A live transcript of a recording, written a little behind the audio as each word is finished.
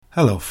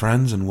Hello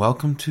friends and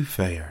welcome to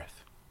Fey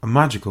Earth, a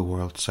magical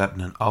world set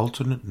in an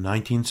alternate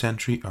 19th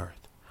century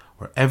Earth,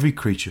 where every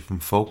creature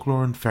from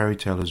folklore and fairy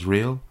tale is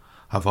real,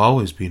 have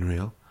always been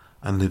real,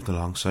 and lived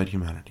alongside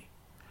humanity.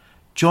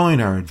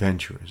 Join our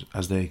adventurers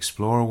as they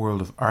explore a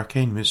world of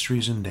arcane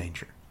mysteries and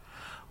danger,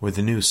 where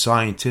the new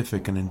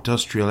scientific and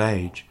industrial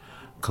age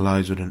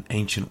collides with an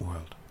ancient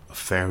world of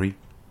fairy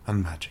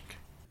and magic.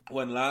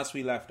 When last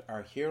we left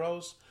our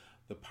heroes,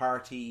 the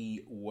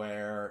party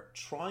were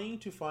trying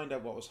to find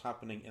out what was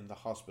happening in the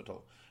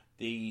hospital.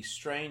 The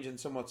strange and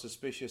somewhat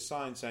suspicious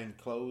sign saying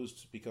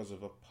closed because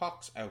of a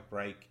pox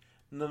outbreak,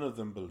 none of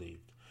them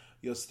believed.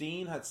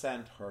 Justine had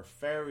sent her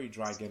fairy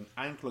dragon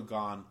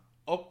Anklegon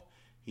up.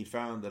 He'd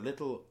found a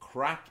little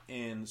crack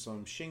in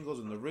some shingles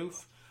in the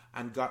roof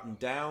and gotten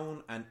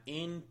down and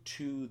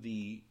into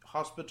the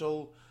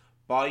hospital,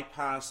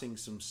 bypassing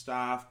some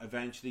staff,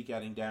 eventually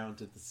getting down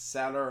to the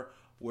cellar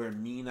where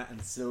Mina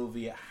and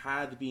Sylvia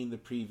had been the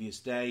previous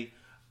day,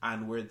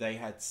 and where they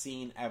had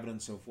seen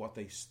evidence of what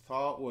they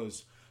thought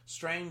was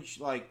strange,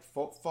 like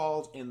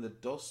footfalls in the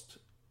dust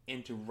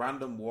into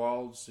random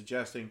walls,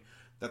 suggesting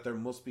that there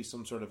must be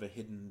some sort of a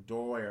hidden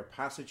doorway or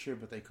passage here,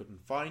 but they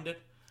couldn't find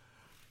it.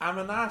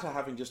 Aminata,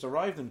 having just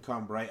arrived in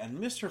Cambrai and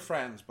missed her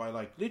friends by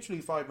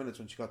literally 5 minutes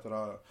when she got to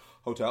the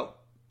hotel,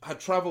 had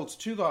travelled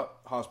to the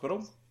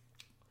hospital,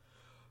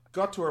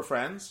 got to her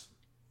friends.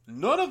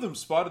 None of them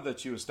spotted that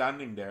she was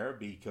standing there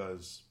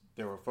because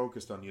they were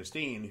focused on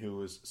Justine, who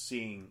was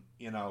seeing,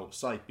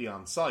 sight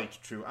beyond sight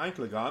through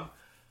Anklegon.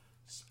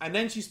 And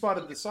then she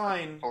spotted the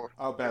sign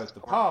about the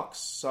pox,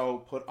 so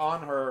put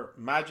on her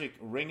magic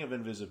ring of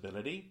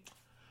invisibility,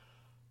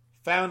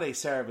 found a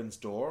servant's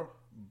door,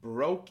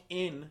 broke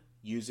in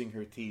using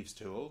her thieves'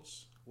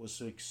 tools,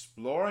 was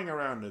exploring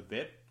around a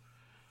bit,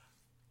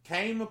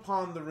 came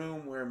upon the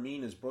room where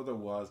Mina's brother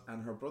was,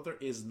 and her brother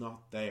is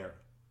not there.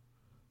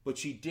 But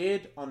she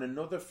did, on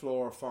another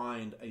floor,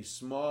 find a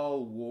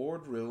small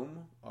ward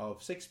room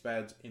of 6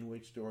 beds in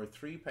which there were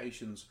 3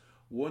 patients.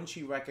 One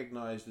she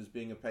recognised as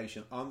being a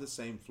patient on the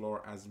same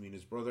floor as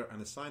Mina's brother,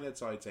 and a sign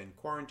outside saying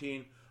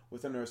quarantine,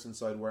 with a nurse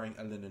inside wearing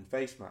a linen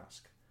face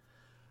mask.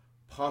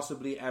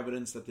 Possibly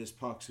evidence that this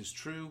pox is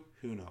true,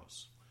 who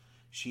knows.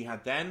 She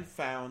had then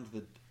found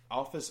the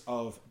office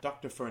of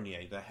Dr.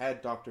 Fernier, the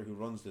head doctor who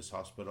runs this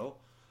hospital,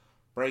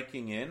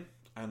 breaking in,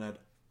 and had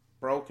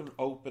broken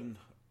open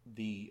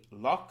the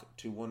lock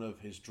to one of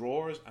his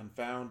drawers and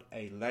found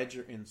a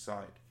ledger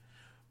inside.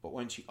 But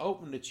when she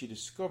opened it, she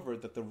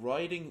discovered that the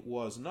writing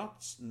was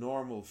not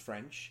normal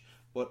French,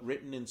 but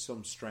written in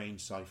some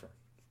strange cipher.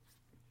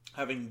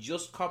 Having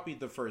just copied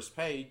the first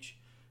page,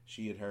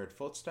 she had heard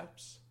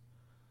footsteps,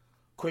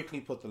 quickly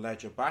put the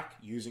ledger back,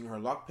 using her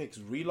lockpicks,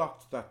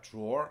 relocked that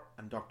drawer,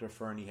 and Dr.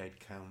 Fernie had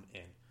come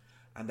in.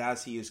 And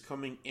as he is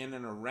coming in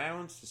and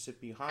around to sit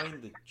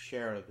behind the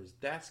chair of his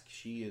desk,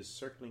 she is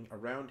circling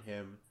around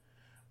him.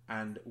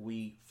 And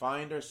we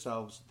find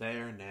ourselves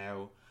there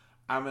now,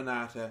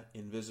 Aminata,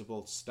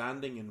 invisible,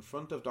 standing in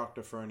front of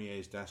Dr.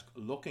 Fernier's desk,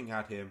 looking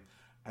at him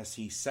as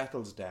he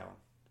settles down.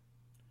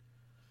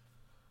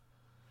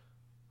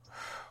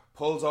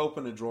 Pulls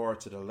open a drawer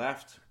to the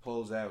left,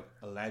 pulls out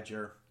a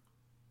ledger,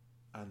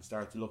 and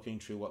starts looking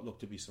through what look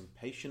to be some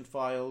patient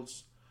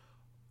files,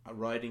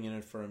 writing in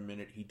it for a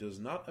minute. He does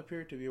not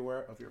appear to be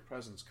aware of your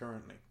presence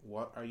currently.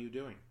 What are you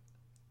doing?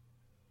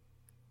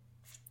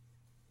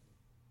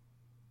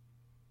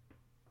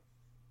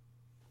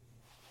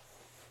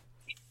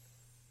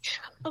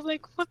 I was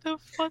like, what the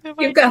fuck have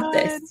You got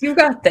this. You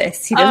got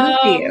this. He doesn't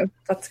see you.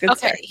 That's a good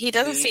start. He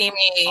doesn't see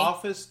me.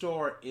 Office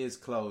door is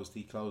closed.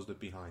 He closed it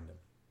behind him.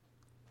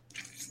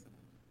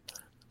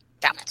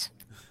 Damn it.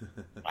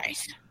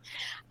 Right.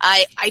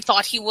 I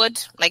thought he would.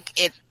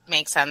 It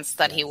makes sense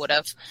that he would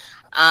have.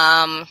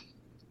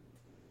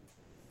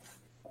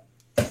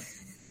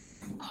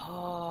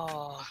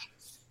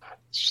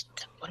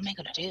 Shit. What am I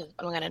going to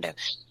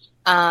do?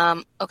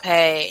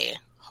 Okay.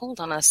 Hold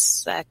on a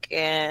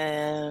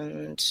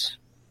second.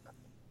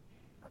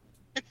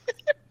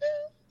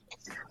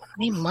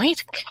 I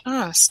might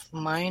cast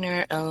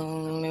Minor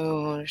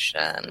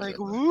Illusion.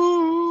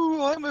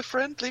 Woo, I'm a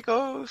friendly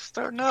ghost.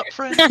 They're not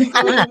friendly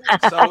ghosts.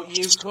 So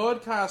you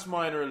could cast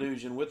Minor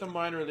Illusion. With a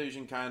Minor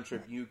Illusion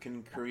cantrip, you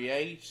can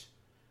create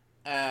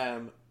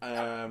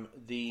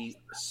the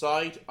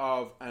sight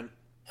of an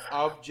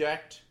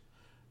object,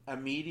 a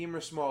medium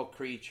or small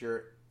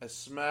creature, a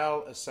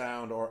smell, a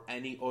sound, or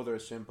any other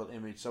simple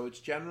image. So it's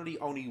generally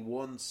only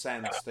one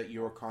sense that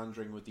you're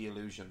conjuring with the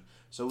illusion.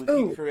 So if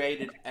you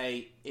created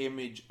a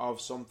image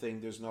of something,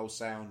 there's no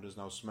sound, there's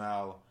no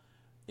smell.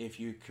 If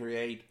you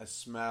create a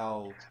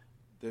smell,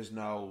 there's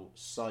no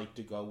sight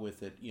to go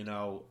with it,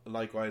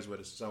 likewise with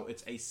it. So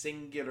it's a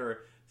singular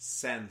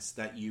sense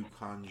that you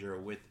conjure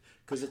with,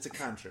 because it's a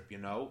cantrip,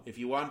 If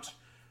you want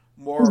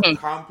more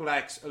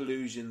complex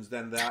illusions,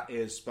 then that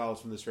is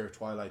spells from the Sphere of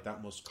Twilight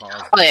that must cause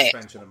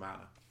suspension of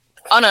mana.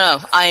 Oh, no.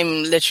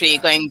 I'm literally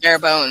going bare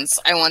bones.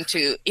 I want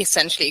to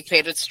essentially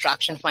create a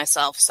distraction for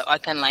myself so I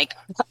can,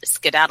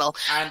 skedaddle.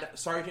 And,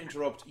 sorry to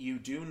interrupt, you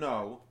do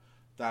know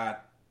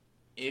that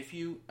if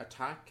you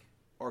attack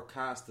or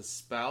cast a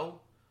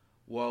spell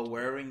while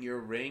wearing your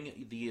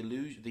ring, the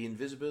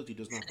invisibility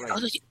does not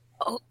break.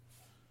 Oh,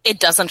 it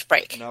doesn't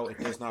break. No, it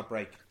does not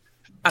break.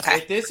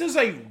 Okay. This is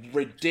a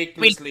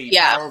ridiculously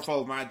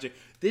powerful magic.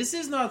 This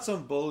is not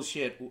some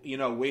bullshit,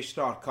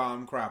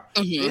 Wish.com crap.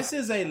 Mm-hmm. This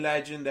is a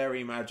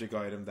legendary magic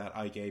item that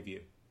I gave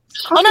you.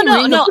 Oh no!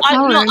 I know.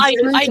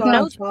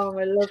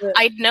 I love it.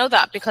 I know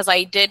that because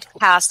I did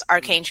cast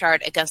Arcane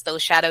Shard against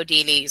those shadow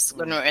dealies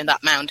when we were in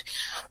that mound.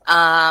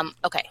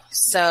 Okay,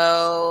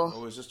 so it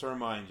was just to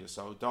remind you,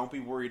 so don't be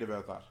worried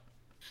about that.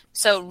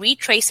 So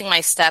retracing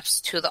my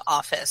steps to the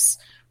office,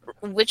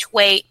 which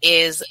way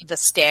is the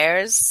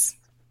stairs?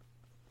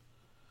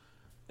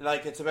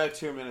 Like, it's about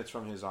 2 minutes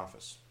from his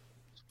office.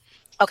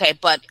 Okay,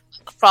 but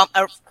from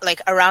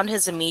around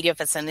his immediate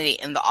vicinity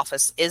in the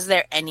office, is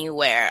there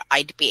anywhere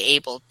I'd be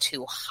able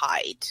to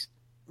hide?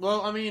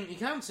 Well, I mean, he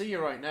can't see you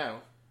right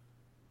now.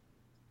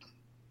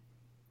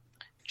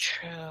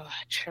 True.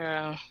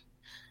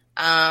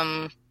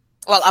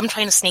 Well, I'm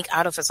trying to sneak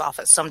out of his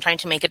office, so I'm trying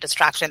to make a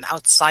distraction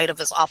outside of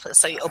his office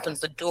so he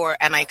opens the door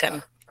and I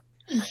can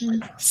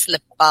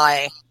slip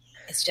by.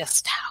 It's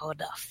just, how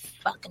the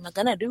fuck am I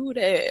gonna do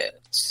that?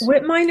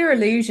 With minor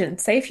illusion,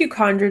 say if you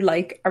conjured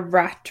like a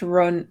rat to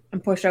run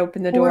and push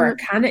open the door,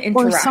 can it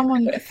interact? Or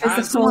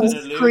someone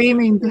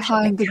screaming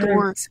behind the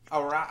door.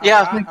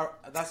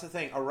 That's the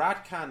thing. A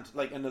rat can't,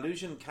 like, an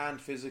illusion can't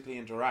physically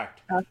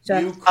interact.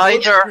 Gotcha. You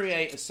could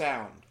create a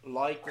sound,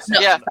 like the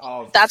sound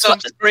of... That's some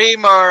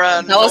scream or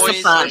a noise or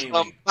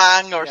some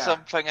bang or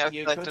something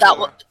outside the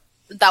door.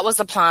 That was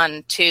the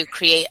plan, to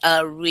create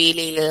a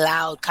really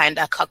loud kind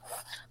of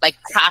like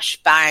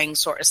crash bang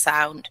sort of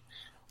sound.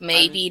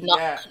 Maybe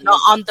not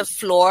on the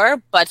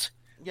floor, but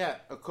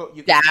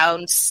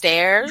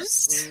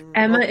downstairs.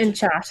 Emma in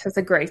chat has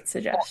a great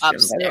suggestion, by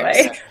the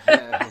way.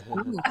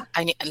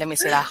 Let me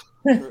see that.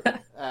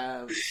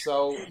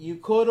 So you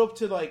could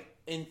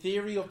in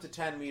theory, up to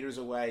 10 meters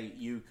away,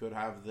 you could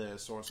have the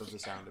source of the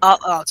sound.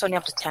 It's only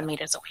up to 10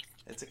 meters away.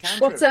 It's a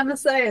cantrip. What's Emma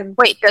saying?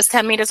 Wait, does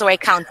 10 meters away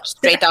count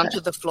straight down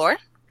to the floor?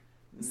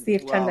 See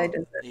if Tendai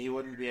does it. He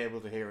wouldn't be able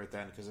to hear it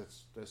then because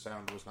the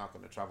sound was not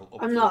going to travel up.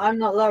 I'm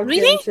not logged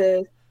really?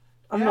 into.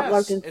 I'm not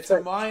logged into. It's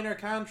a minor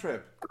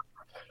cantrip.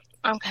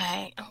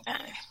 Okay.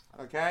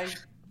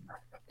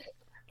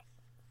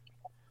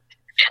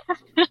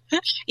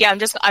 Yeah,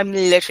 I'm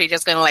literally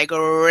just gonna like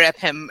rip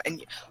him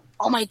and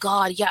oh my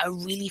god, yeah, a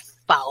really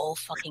foul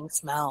fucking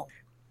smell.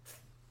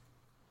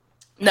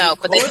 No,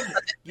 but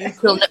you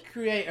could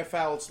create a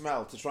foul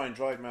smell to try and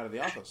drive him out of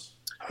the office.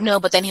 No,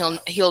 but then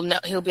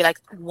he'll be like,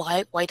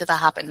 why did that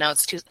happen? No,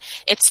 it's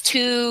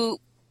too.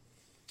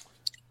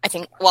 I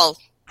think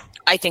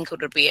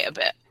it would be a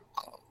bit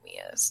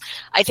obvious.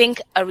 I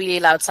think a really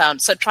loud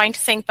sound. So trying to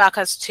think back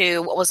as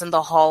to what was in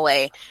the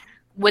hallway,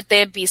 would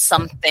there be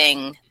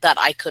something that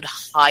I could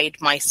hide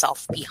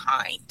myself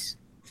behind?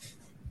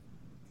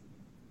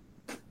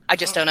 I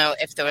just don't know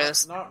if there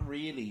was. Not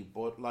really,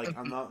 but like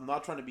I'm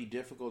not trying to be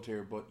difficult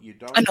here, but you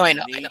don't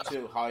need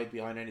to hide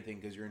behind anything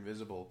because you're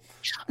invisible.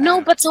 No,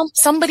 but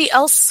somebody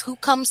else who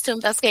comes to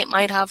investigate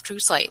might have true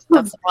sight.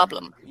 That's the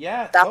problem.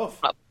 Yeah,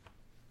 tough.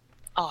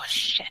 Oh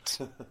shit!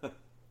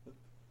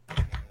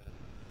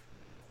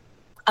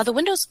 Are the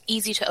windows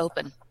easy to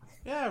open?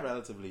 Yeah,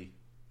 relatively.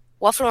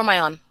 What floor am I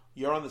on?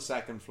 You're on the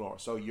second floor,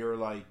 so you're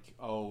like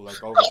over.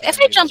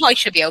 If I jump, I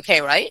should be okay,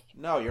 right?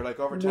 No, you're like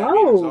over 10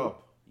 meters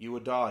up. You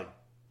would die.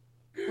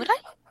 Would I?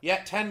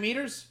 Yeah, 10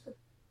 meters.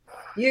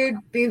 You'd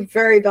be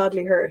very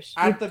badly hurt.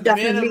 At the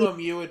minimum,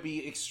 you would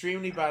be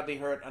extremely badly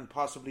hurt and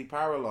possibly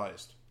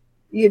paralyzed.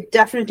 You'd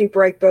definitely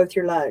break both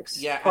your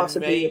legs. Yeah,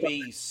 possibly and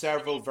maybe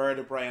several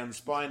vertebrae and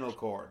spinal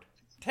cord.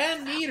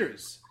 10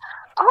 meters.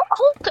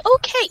 Oh,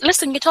 okay.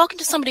 Listen, you're talking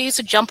to somebody who used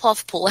to jump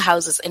off pool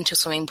houses into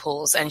swimming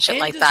pools and shit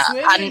like that.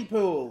 Swimming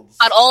pools.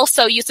 And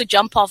also used to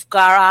jump off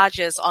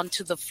garages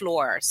onto the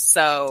floor.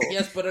 So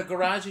yes, but a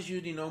garage is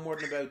usually no more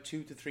than about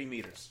 2 to 3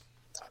 meters.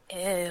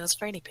 It was a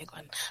pretty big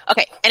one.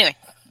 Okay, anyway,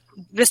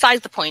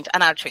 besides the point,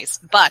 and out of trees,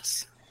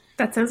 but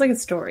that sounds like a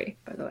story,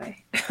 by the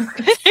way.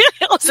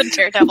 It was a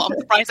daredevil. I'm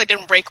surprised I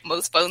didn't break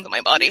most bones in my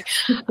body.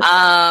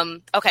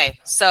 Okay,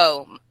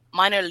 so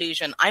minor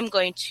illusion. I'm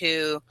going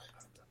to.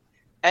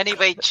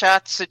 Anyway,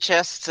 chat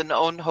suggests an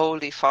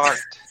unholy fart.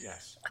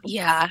 Yes.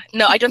 Yeah.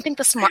 No, I don't think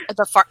the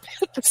fart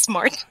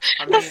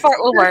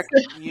will work.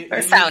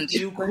 Or sound.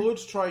 You could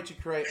try to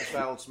create a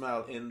foul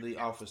smell in the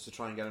office to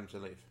try and get him to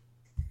leave.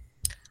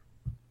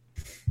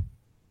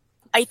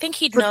 I think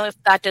he'd know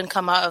if that didn't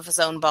come out of his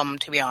own bum,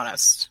 to be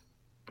honest.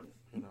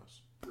 Who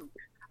knows?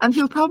 And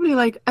he'll probably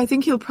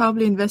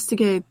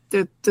investigate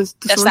the source of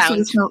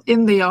the smell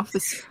in the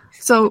office.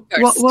 So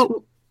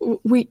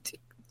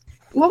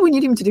what we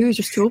need him to do is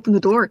just to open the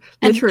door,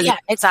 literally. Yeah,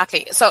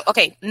 exactly. So,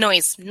 okay,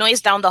 noise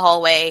down the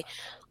hallway,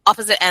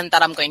 opposite end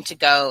that I'm going to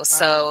go.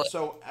 So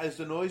is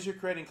the noise you're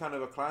creating kind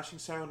of a clashing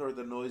sound or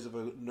the noise of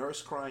a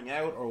nurse crying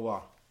out or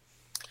what?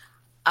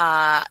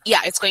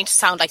 Yeah, it's going to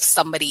sound like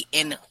somebody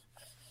in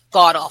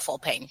god-awful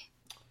pain.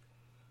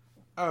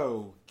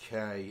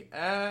 Okay.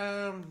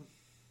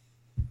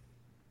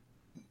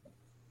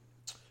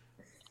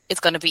 it's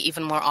going to be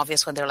even more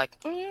obvious when they're like,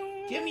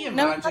 give me a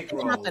no, magic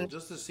roll happened.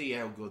 just to see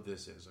how good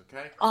this is,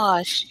 okay?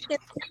 Oh, shit.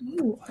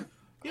 You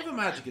have a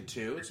magic of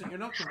 2. You're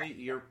not complete.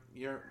 You're.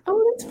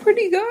 Oh, that's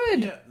pretty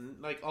good. Yeah,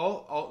 like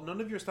all none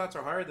of your stats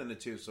are higher than a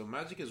 2, so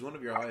magic is one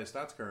of your highest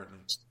stats currently.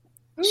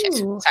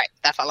 Shit. Ooh. Sorry,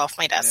 that fell off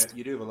my desk. Yeah,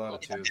 you do have a lot of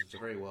 2s. It's a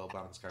very well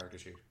balanced character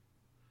sheet.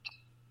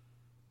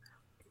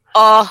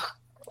 Oh,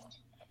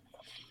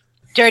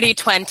 dirty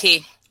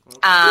 20.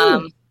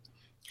 Oh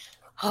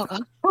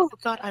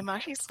god, I'm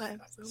actually sweating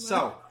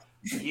So,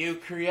 you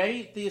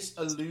create this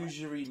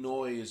illusory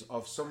noise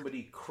of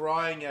somebody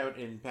crying out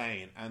in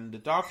pain, and the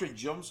doctor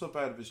jumps up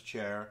out of his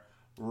chair,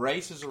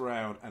 races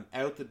around and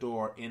out the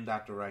door in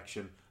that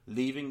direction,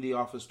 leaving the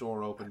office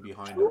door open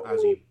behind him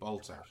as he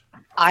bolts out.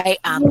 I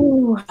am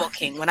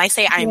booking. When I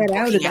say I'm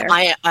booking it,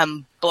 I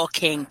am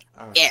booking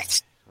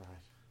it.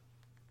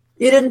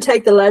 You didn't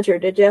take the ledger,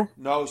 did you?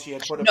 No, she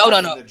had put it back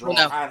in the drawer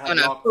and had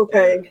locked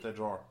the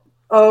drawer.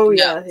 Oh,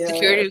 no, yeah.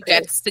 Security would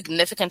get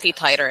significantly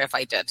tighter if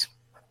I did.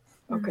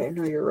 Okay,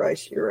 no, you're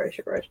right.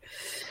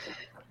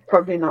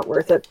 Probably not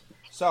worth it.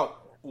 So,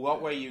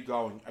 what way are you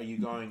going? Are you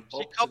going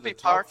up to the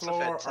top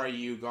floor? Are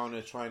you going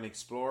to try and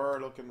explore,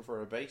 looking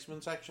for a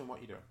basement section? What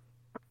are you doing?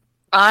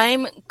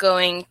 I'm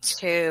going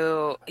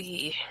to...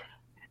 You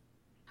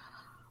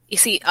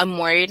see, I'm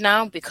worried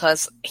now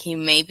because he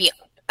may be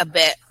a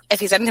bit... If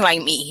he's anything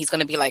like me, he's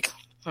going to be like,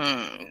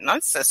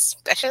 not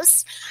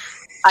suspicious.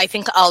 I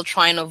think I'll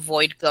try and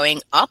avoid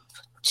going up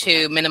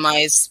to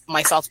minimize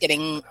myself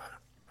getting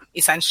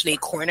essentially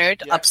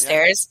cornered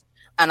upstairs,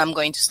 and I'm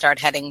going to start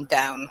heading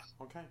down.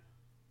 Okay.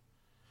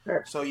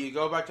 So you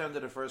go back down to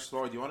the first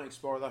floor. Do you want to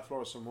explore that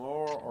floor some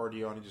more, or do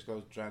you want to just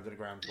go down to the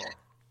ground floor?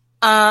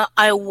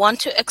 I want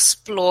to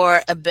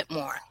explore a bit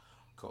more.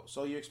 Cool.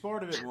 So you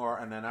explored a bit more,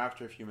 and then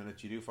after a few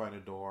minutes, you do find a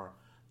door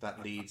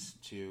that leads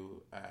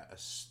to a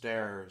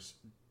stairs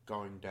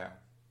going down.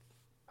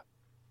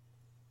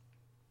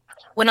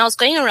 When I was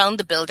going around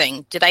the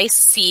building, did I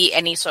see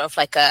any sort of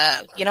like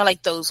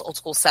like those old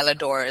school cellar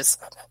doors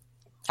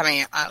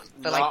coming out?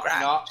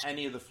 Not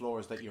any of the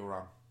floors that you were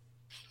on.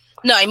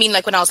 No, I mean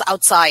like when I was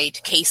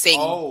outside casing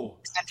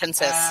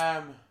entrances.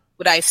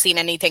 Would I have seen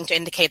anything to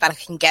indicate that I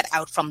can get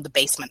out from the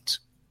basement?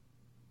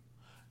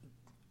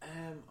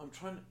 I'm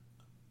trying to...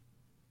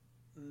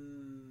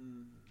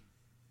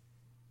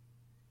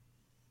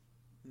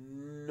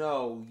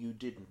 No, you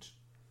didn't.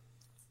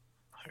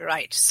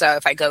 Right, so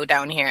if I go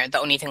down here, the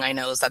only thing I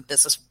know is that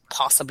this is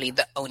possibly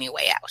the only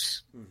way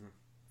out. Mm-hmm.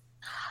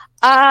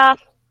 I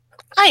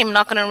am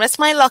not going to risk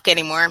my luck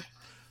anymore.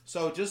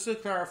 So just to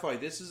clarify,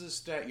 this is a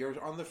stair. You're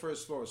on the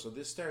first floor, so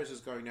this stairs is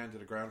going down to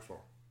the ground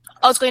floor.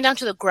 Oh, it's going down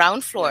to the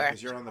ground floor. Yeah,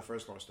 because you're on the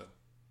first floor still.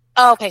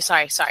 Oh, okay,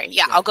 sorry.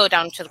 Yeah, I'll go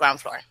down to the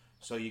ground floor.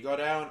 So you go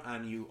down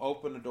and you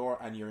open the door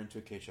and you're into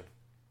a kitchen.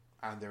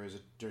 And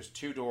there's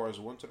 2 doors,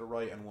 one to the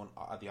right and one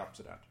at the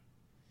opposite end.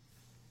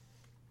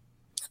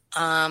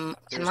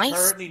 There's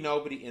currently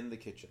nobody in the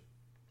kitchen.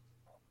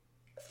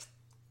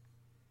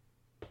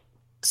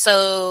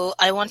 So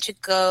I want to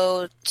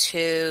go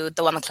to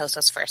the one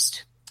closest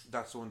first.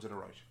 That's the one to the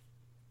right.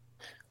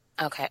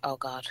 Okay. Oh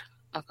God.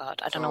 I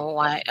don't know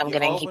why I'm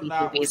getting heebie-jeebies. You open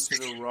that one to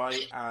the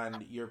right,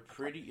 and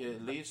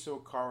it leads to a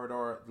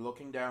corridor.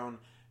 Looking down,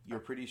 you're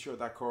pretty sure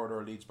that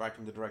corridor leads back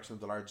in the direction of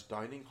the large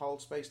dining hall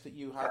space that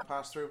you had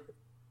passed through.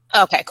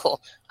 Okay,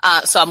 cool.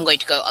 So I'm going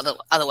to go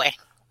other way.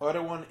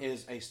 Other one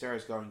is a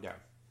stairs going down.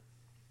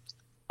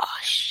 Oh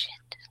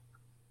shit!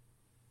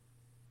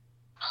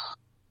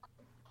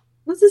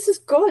 Well, this is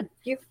good.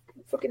 You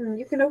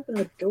can open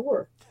the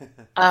door.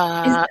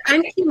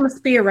 Anki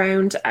must be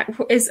around.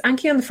 Is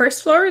Anki on the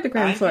first floor or the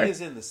ground floor? Anki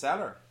is in the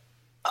cellar.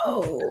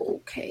 Oh,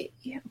 okay.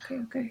 Yeah,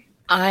 okay.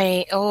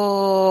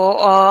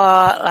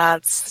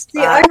 That's... See,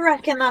 I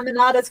reckon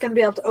Aminata's going to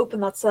be able to open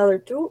that cellar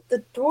door, the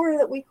door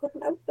that we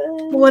couldn't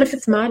open. What if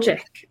it's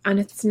magic and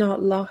it's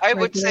not locked? I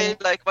would say,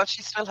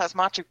 she still has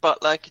magic,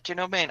 but, do you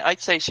know what I mean? I'd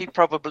say she'd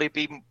probably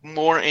be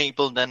more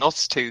able than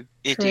us two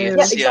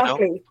idiots, yeah,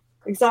 exactly. You know?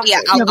 Exactly.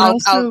 Yeah,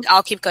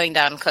 I'll keep going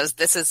down because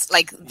this is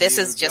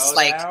just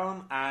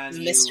down and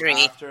mystery.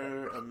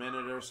 After a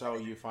minute or so,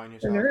 you find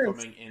yourself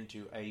coming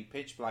into a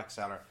pitch black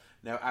cellar.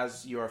 Now,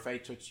 as you are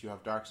fate touched, you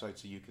have dark sight,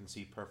 so you can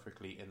see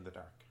perfectly in the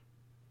dark.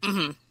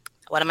 Mm-hmm.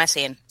 What am I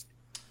seeing?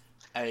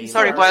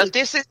 Sorry, while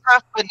this is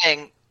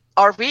happening,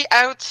 are we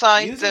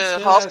outside the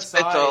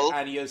hospital?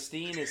 And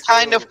Justine is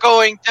kind of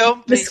going,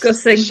 don't be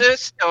discussing.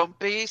 Suspicious, don't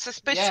be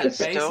suspicious,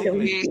 yeah, don't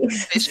be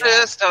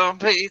suspicious, don't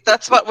be...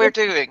 That's what we're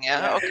doing,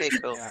 yeah? Okay,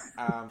 cool.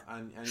 Yeah.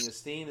 And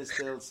Justine is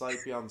still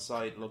slightly on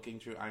sight,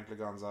 looking through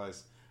Anklagon's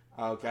eyes.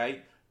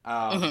 Okay?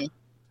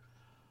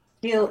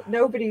 Neil,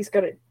 nobody's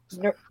got it.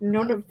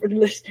 None of the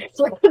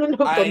listeners.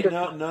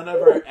 None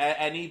of her,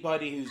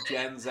 anybody who's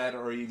Gen Z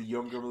or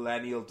younger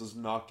millennial does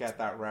not get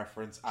that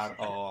reference at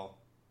all.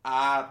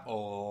 At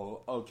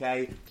all.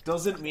 Okay?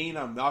 Doesn't mean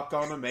I'm not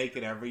going to make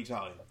it every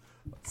time.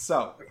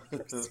 So.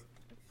 What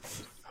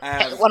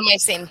am I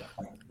seeing?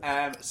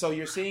 So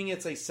you're seeing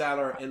it's a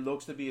cellar. It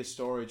looks to be a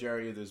storage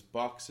area. There's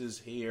boxes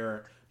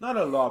here. Not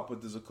a lot,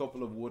 but there's a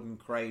couple of wooden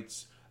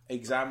crates.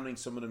 examining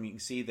some of them, you can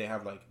see they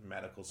have like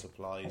medical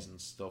supplies and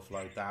stuff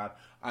like that,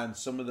 and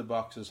some of the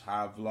boxes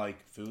have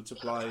like food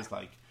supplies,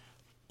 like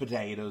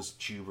potatoes,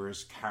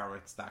 tubers,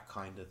 carrots, that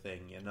kind of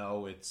thing. You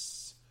know,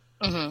 it's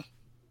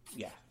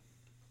yeah.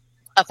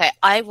 Okay,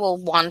 I will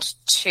want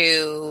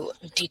to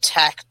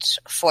detect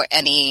for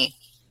any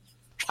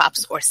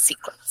traps or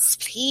secrets,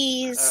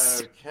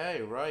 please.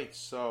 Okay, right.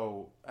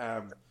 So,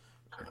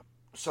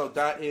 so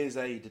that is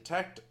a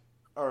detect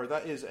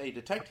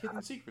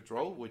hidden secrets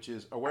roll, which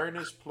is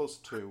awareness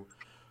 +2,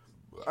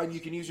 and you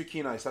can use your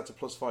keen eyes. That's a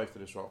 +5 to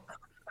this roll.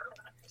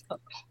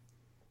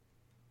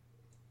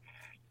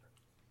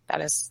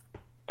 That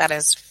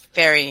is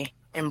very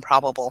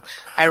improbable.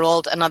 I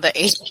rolled another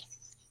 8.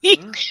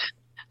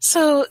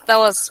 So that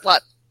was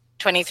what,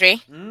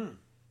 23?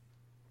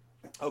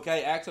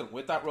 Okay, excellent.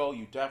 With that roll,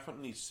 you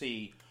definitely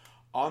see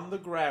on the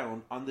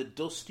ground, on the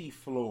dusty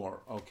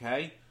floor,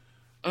 okay,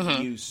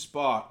 you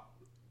spot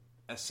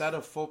a set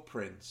of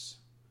footprints.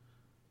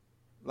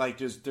 Like,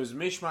 there's a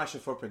mishmash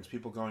of footprints,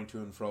 people going to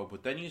and fro,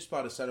 but then you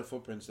spot a set of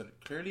footprints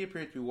that clearly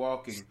appear to be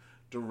walking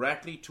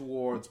directly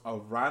towards a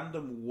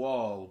random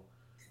wall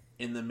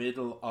in the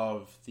middle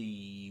of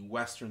the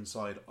western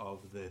side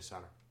of the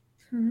cellar.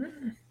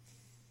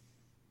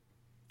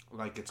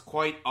 Like, it's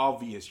quite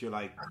obvious. You're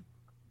like,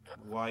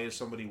 why is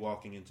somebody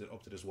walking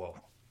up to this wall?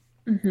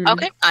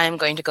 Okay, I'm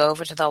going to go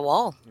over to the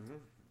wall.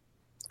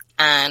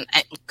 And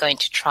I'm going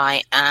to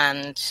try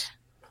and,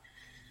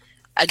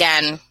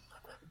 again,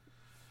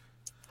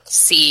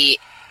 see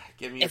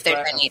Give me if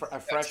there's any... a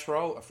fresh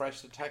roll, a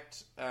fresh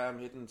detect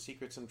hidden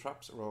secrets and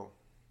traps roll.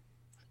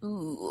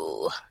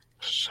 Ooh,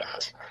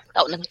 shit.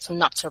 That was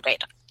not so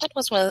great. That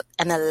was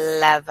an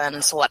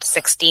 11, so what,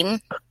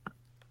 16?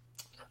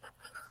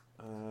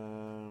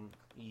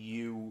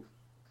 You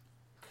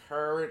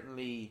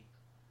currently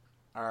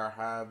are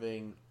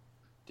having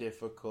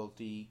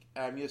difficulty.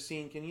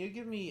 Yassine, can you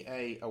give me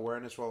a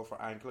awareness roll for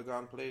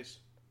Anklegon, please?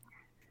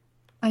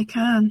 I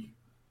can.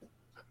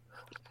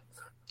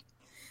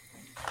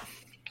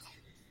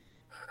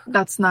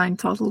 That's 9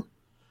 total.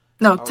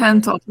 No, Okay.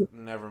 10 total.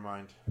 Never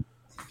mind.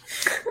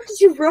 What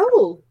did you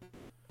roll?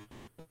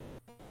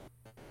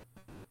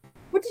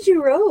 What did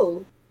you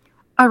roll?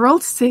 I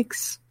rolled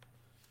 6.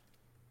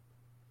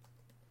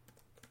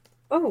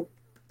 Oh.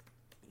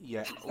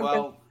 Yeah,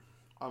 well,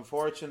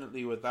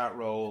 unfortunately with that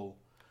roll,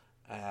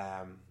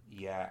 and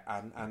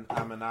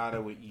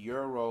Aminata, with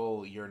your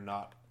roll, you're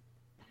not.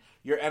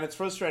 And it's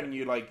frustrating.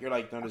 You're like,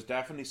 no, there's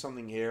definitely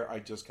something here. I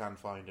just can't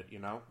find it. You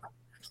know.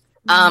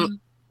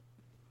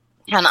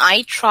 Can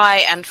I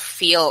try and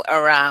feel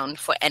around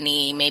for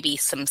maybe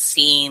some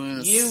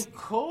seams? You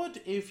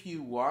could, if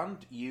you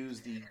want,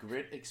 use the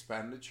grit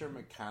expenditure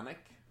mechanic.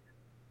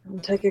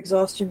 And take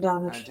exhaustion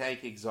damage.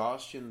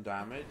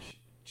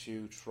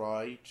 To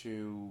try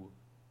to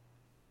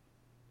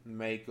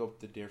make up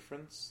the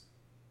difference.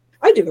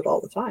 I do it all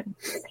the time.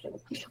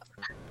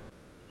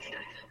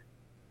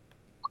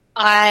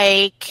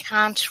 I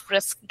can't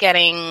risk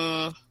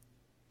getting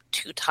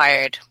too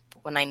tired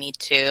when I need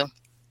to.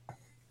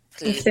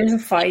 If there's a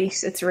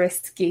fight, it's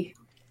risky.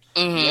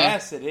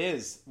 Yes, it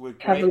is. With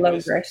Have great a low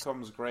risk grit.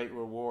 comes great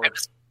reward.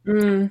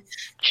 True.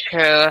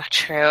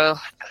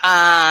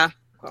 God.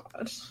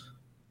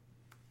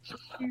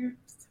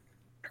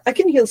 I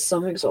can heal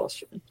some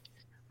exhaustion.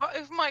 What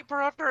if my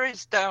brother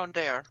is down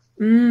there?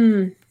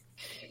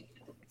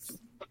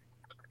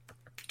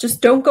 Just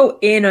don't go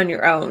in on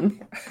your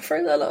own.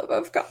 For the love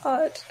of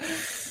God.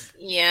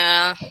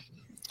 Yeah.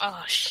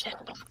 Oh, shit.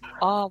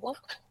 Oh,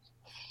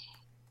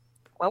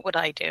 what would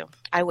I do?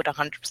 I would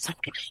 100%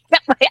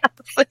 get my ass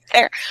in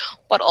there.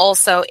 But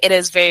also, it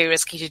is very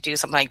risky to do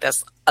something like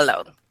this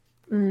alone.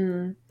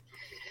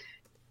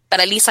 But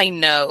at least I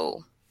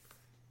know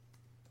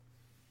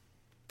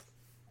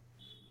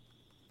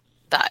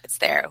that it's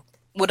there.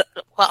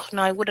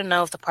 I wouldn't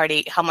know if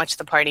how much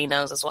the party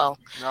knows as well.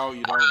 No,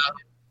 you don't.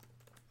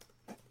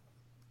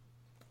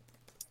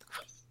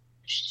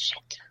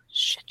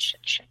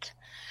 Shit.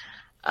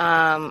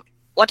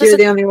 You're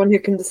the only one who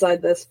can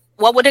decide this.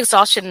 What would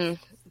exhaustion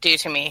do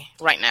to me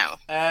right now?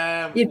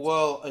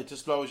 Well, it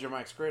just lowers your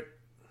max grit.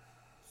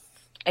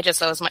 It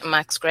just lowers my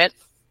max grit?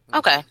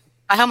 Okay.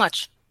 By how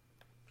much?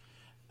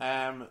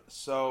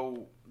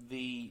 So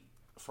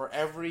for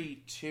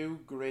every 2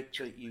 grit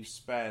that you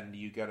spend,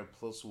 you get a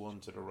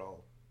 +1 to the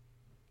roll.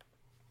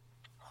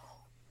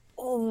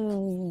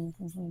 Oh.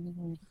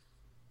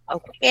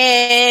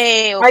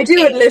 Okay. I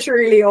do it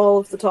literally all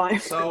of the time.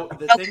 So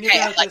the thing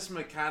about this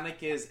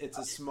mechanic is it's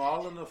a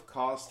small enough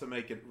cost to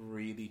make it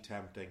really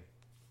tempting.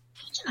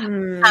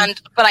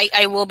 But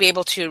I will be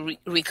able to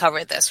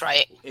recover this,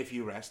 right? If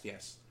you rest,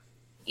 yes.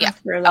 Yeah.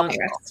 After a long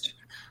rest.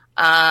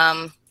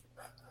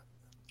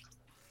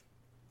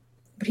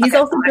 But he's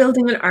also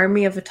building an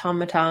army of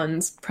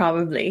automatons,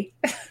 probably.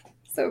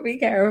 So be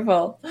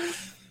careful.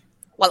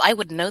 Well, I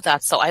would know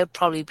that, so I would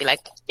probably be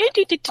like,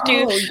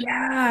 Oh,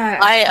 yeah.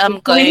 I am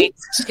going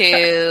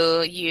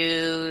to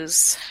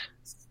use.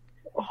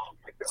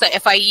 So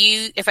if I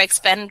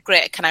expend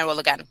grit, can I roll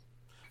again?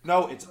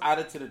 No, it's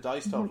added to the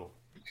dice total.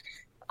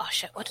 Oh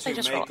shit! What did I To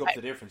just make roll? up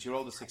the difference, you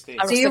rolled a 16.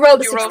 I So you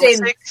rolled a You rolled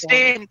 16.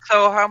 16.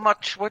 So how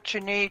much would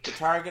you need? The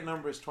target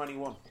number is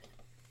 21.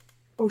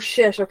 Oh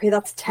shit, okay,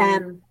 that's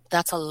 10.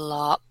 That's a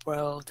lot,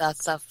 bro.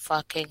 That's a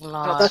fucking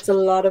lot. That's a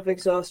lot of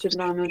exhausted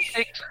damage.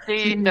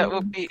 16, that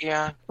would be,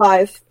 yeah.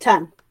 5,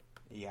 10.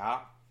 Yeah.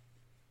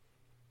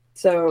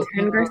 So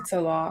 10 hurts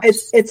a lot.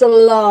 it's a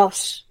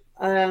lot.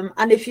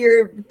 And if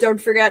don't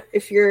forget,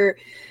 if your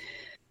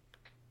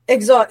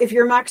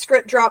max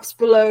grit drops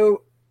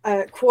below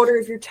a quarter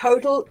of your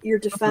total, your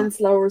defense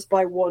lowers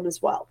by 1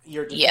 as well.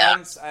 Your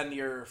defense and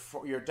your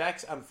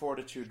dex and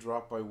fortitude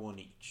drop by 1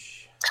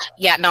 each.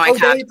 Yeah, no, I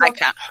can't get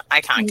it. I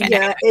can't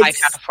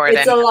afford it.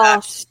 It's a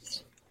lot.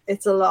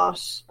 It's a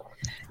lot.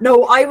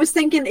 No, I was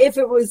thinking if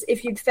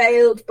you'd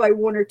failed by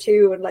 1 or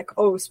 2 and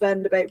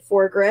spend about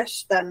 4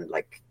 grit, then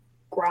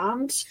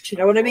grand. Do you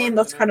know what I mean?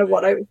 That's kind of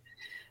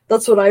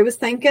that's what I was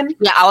thinking.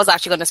 Yeah, I was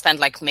actually going to spend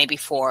maybe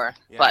 4,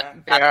 but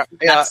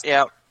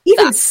Yeah.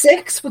 Even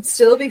 6 would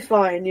still be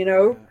fine, you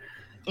know.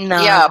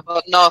 No. Yeah,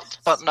 but not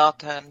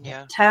 10.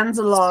 Yeah. 10's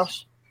a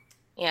lot.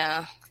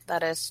 Yeah,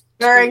 that is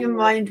Bearing in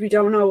mind, we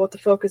don't know what the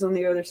fuck is on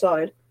the other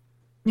side.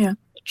 Yeah.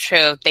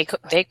 true. They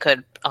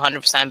could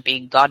 100%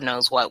 be God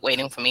knows what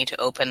waiting for me to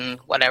open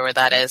whatever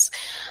that is.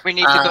 We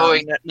need to go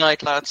in at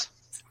night, lads.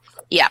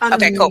 Yeah.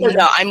 Okay. Cool.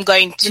 No, I'm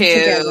going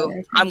to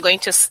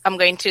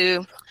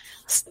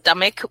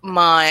stomach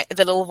the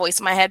little voice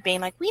in my head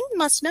being like, "We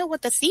must know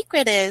what the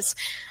secret is,"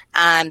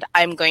 and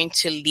I'm going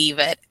to leave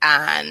it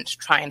and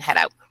try and head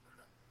out.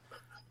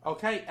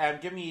 Okay.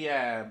 Give me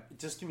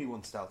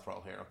 1 stealth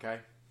roll here. Okay.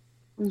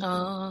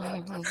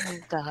 Oh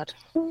God.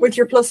 With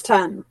your plus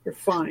 10, you're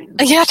fine.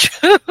 Yeah.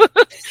 True.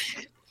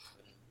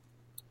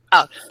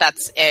 Oh,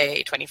 that's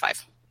a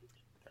 25.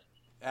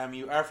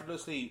 You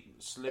effortlessly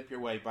slip your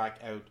way back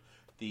out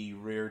the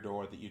rear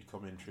door that you'd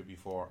come in through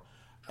before.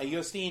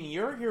 Justine,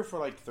 you're here for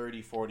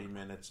 30-40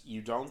 minutes.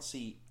 You don't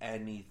see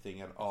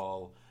anything at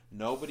all.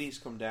 Nobody's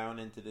come down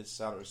into this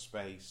cellar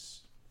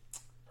space.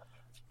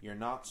 You're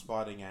not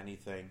spotting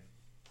anything.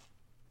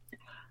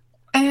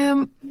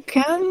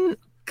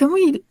 Can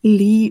we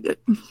leave?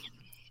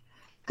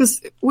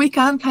 Because we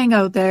can't hang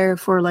out there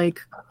for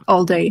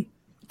all day.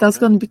 That's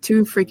going to be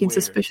too freaking Weird.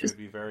 suspicious. It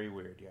would be very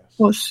weird, yes.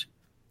 But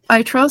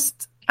I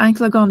trust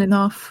Anklagon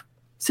enough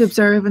to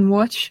observe and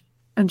watch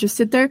and just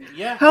sit there.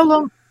 Yeah. How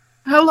long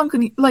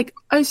can he, I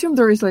assume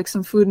there is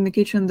some food in the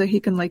kitchen that he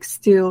can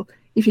steal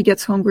if he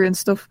gets hungry and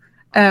stuff.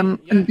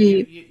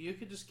 You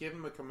could just give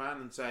him a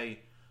command and say,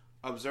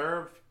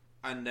 observe,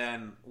 and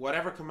then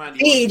whatever command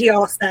you Feed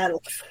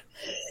yourself.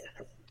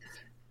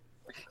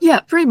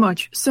 Yeah, pretty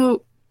much.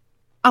 So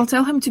I'll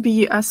tell him to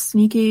be as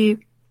sneaky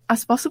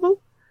as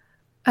possible.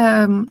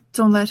 Don't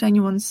let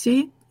anyone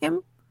see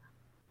him.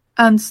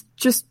 And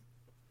just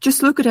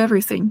look at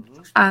everything.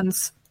 Mm-hmm. And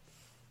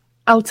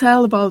I'll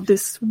tell about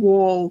this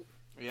wall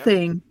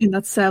thing in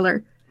that cellar.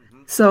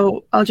 Mm-hmm.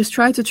 So I'll just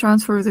try to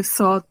transfer this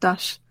thought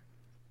that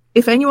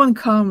if anyone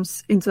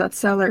comes into that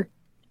cellar,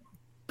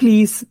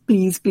 please,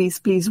 please, please,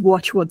 please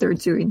watch what they're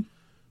doing.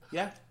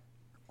 Yeah.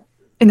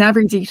 In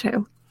every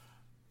detail.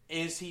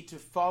 Is he to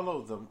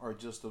follow them or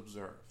just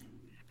observe?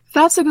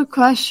 That's a good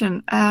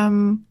question.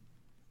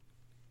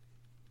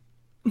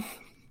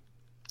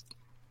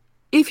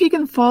 If he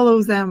can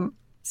follow them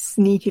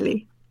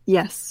sneakily,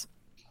 yes.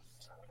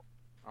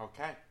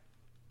 Okay.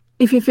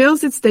 If he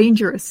feels it's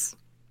dangerous,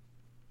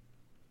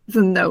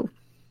 then no.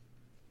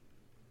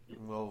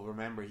 Well,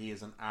 remember, he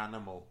is an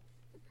animal.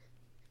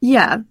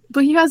 Yeah,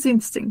 but he has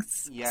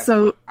instincts. Yes,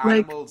 so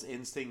animals'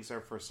 instincts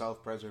are for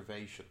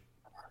self-preservation,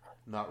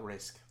 not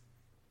risk.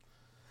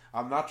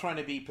 I'm not trying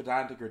to be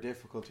pedantic or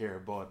difficult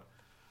here, but,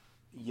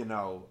 he's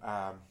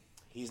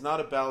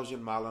not a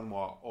Belgian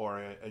Malinois or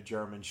a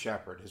German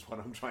Shepherd, is what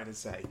I'm trying to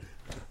say.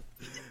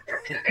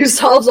 Who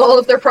solves all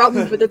of their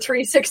problems with a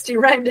 360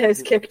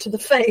 roundhouse kick to the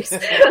face.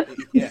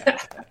 Yeah.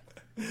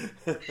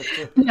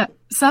 Yeah,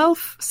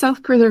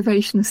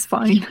 self-preservation is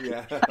fine.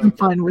 Yeah. I'm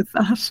fine with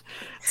that.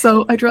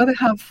 So I'd rather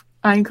have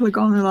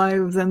Anklagon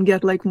alive than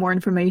get more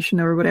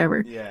information or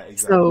whatever. Yeah, exactly.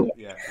 So,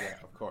 yeah,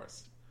 of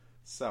course.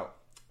 So,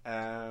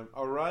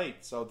 all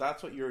right. So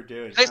that's what you're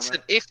doing.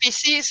 Listen, if he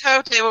sees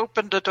how they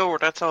open the door,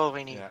 that's all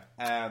we need.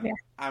 Yeah.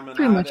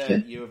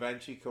 Aminata, you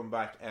eventually come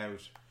back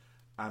out,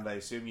 and I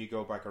assume you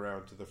go back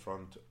around to the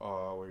front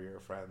where your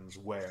friends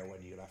were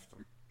when you left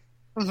them.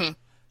 Mm-hmm.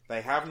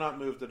 They have not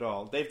moved at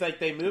all. They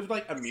moved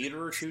a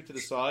meter or two to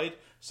the side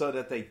so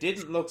that they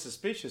didn't look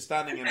suspicious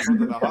standing in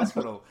front of the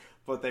hospital,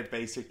 but they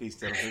basically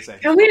still the same.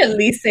 Can we at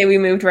least say we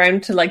moved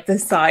around to the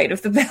side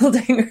of the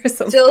building or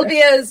something?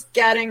 Sylvia's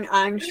getting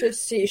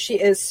anxious. She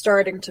is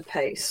starting to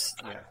pace.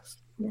 Yeah.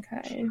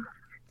 Okay.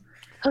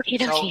 Okay.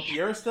 So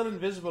you're still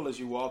invisible as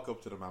you walk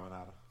up to them,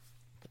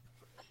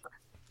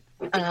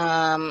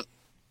 Aminata.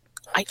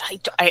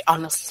 I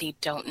honestly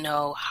don't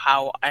know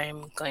how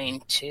I'm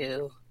going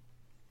to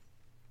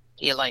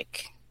be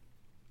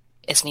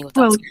isn't he with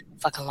that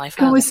fucking life?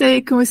 Can we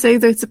say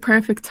that it's a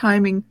perfect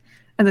timing,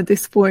 and at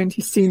this point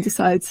Justine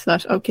decides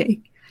that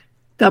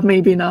that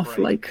may be enough.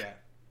 Right,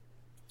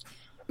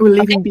 we'll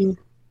leave him be.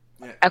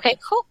 Yeah. Okay,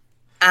 cool.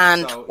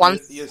 And so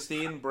once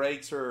Justine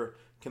breaks her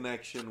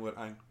connection with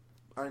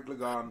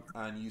Anglagon,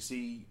 and you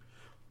see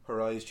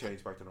her eyes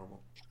change back to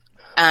normal.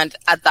 And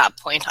at that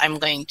point, I'm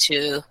going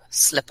to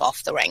slip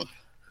off the ring.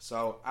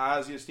 So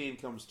as Justine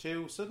comes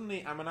to,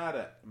 suddenly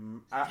Aminata,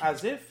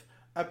 as if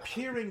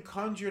appearing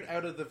conjured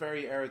out of the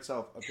very air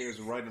itself, appears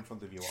right in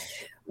front of you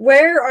all.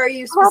 Where are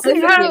you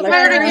specifically?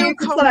 Where did you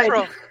come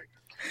from?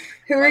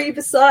 Who are you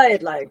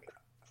beside? Like,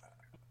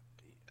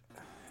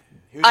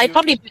 I'd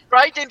probably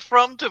right in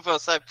front of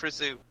us, I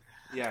presume.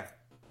 Yeah.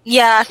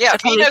 Yeah,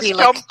 Tina's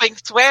jumping,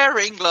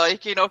 swearing,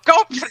 like,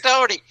 go for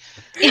Tony.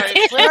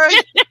 Where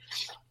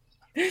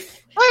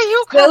are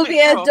you coming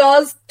Sylvia from?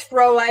 does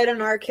throw out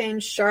an arcane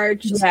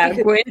shard. Yeah,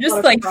 Gwen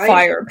just like right.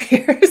 fire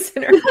appears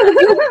in her.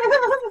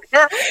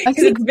 I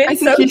think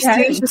so Justine's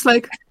tense. just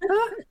like,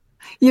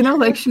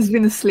 like she's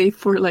been asleep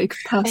for like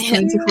past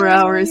 24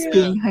 hours,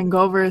 being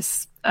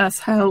hangovers as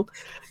hell,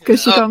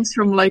 because she comes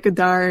from like a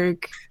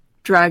dark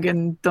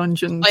dragon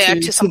dungeon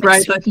to something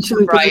bright light, and she's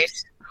like, bright.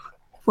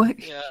 What?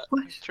 Yeah,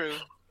 What? true.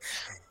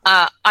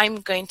 I'm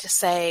going to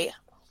say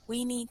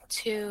we need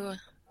to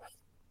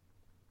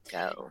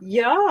go.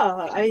 Yeah,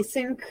 I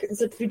think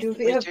that we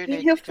have do been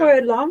need here to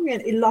for long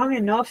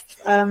enough.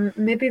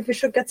 Maybe we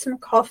should get some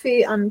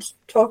coffee and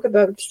talk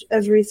about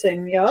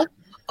everything. Yeah.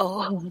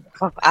 Oh,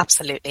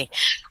 absolutely.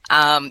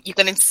 You're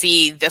going to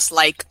see this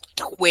like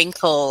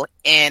twinkle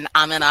in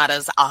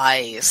Aminata's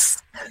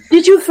eyes.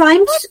 Did you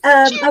find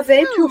a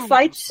way to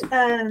fight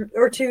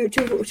or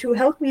to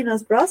help me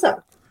as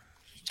brother?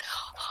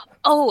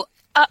 Oh,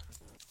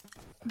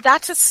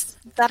 that is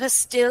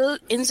still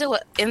in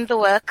the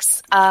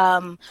works.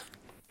 I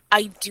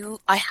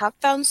have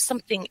found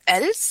something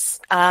else.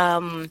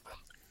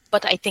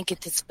 But I think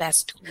it is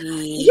best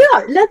we.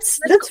 Yeah, let's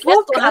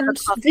walk and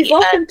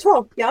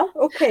talk. Yeah,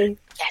 okay.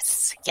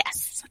 Yes.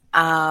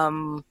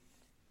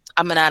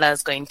 Aminata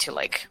is going to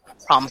like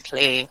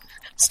promptly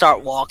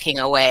start walking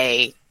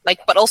away,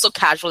 like, but also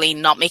casually,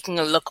 not making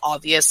it look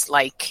obvious,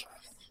 like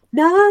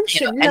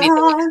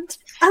nonchalant.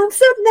 I'm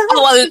so nonchalant.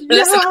 Oh well,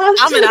 listen,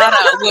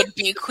 Aminata would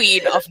be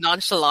queen of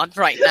nonchalant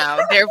right now.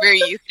 They're very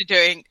used to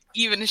doing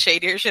even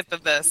shadier shit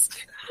than this.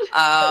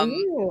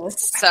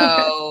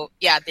 So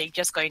yeah, they're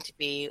just going to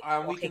be.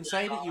 We can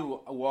say that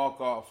you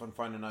walk off and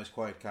find a nice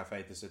quiet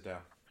cafe to sit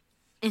down.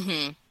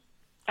 Mm-hmm.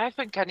 I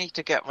think I need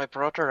to get my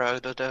brother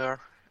out of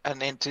there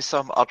and into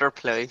some other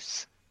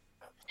place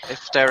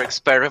if they're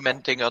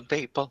experimenting on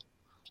people.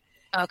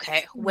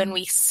 Okay, when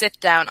we sit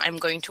down, I'm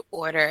going to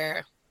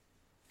order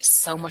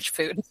so much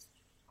food.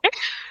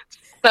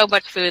 So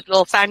much food,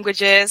 little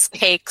sandwiches,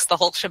 cakes, the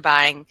whole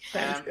shebang.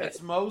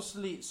 It's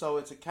mostly, so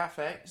it's a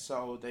cafe,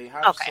 so they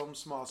have some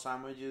small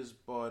sandwiches,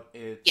 but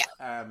it's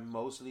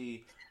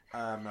mostly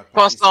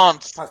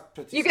croissants.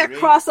 You get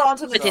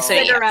croissants and a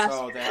cigarette.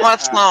 So they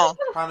have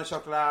pain au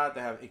chocolat,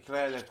 they have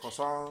eclair, they have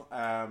croissant,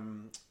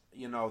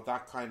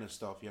 that kind of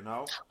stuff,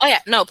 Oh yeah,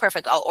 no,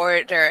 perfect. I'll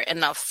order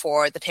enough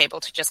for the table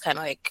to just kind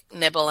of like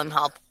nibble and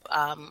help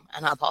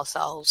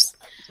ourselves.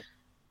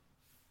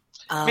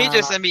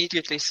 Mita's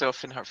immediately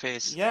stuff in her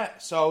face. Yeah,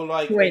 so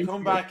like they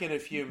come back in a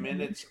few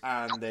minutes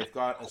and they've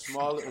got a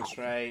small little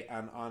tray,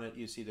 and on it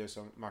you see there's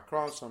some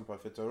macarons, some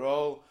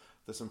profiterole,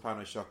 there's some pain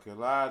au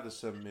chocolat, there's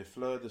some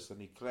mifleux, there's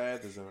some eclair,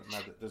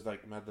 there's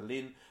like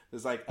madeleine,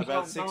 there's like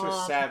about 6 or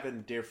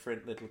 7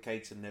 different little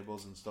cakes and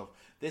nibbles and stuff.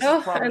 This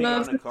is probably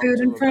going to come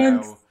to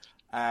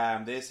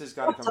about this is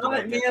going to come to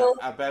like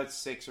about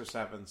 6 or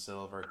 7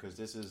 silver, because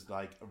this is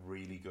like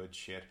really good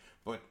shit.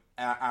 But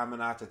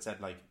Aminata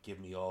said, like, give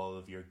me all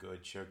of your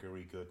good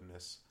sugary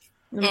goodness.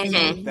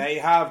 Mm-hmm. They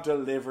have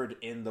delivered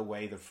in the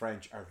way the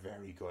French are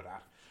very good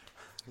at.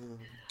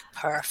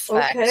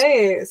 Perfect.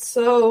 Okay,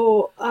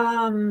 so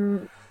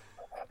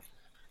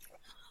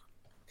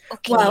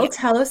okay. Well,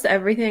 tell us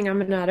everything,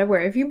 Aminata.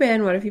 Where have you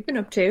been? What have you been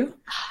up to?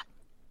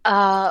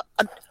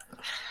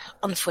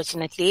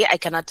 Unfortunately, I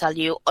cannot tell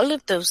you all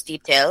of those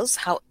details.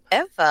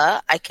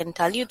 However, I can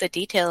tell you the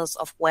details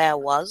of where I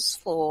was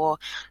for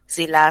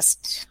the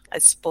last, I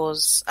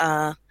suppose,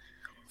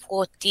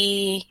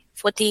 40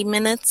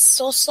 minutes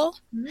or so.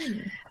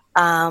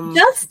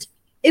 Just,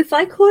 if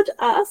I could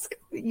ask,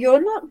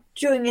 you're not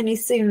doing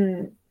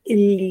anything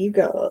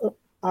illegal,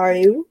 are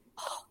you?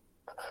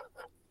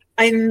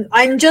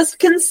 I'm just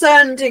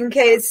concerned in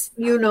case,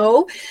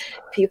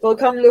 people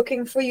come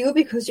looking for you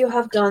because you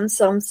have done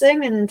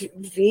something, and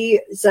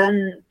we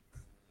then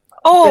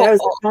there's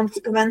the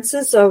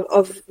consequences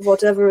of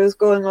whatever is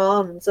going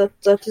on.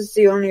 That is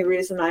the only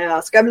reason I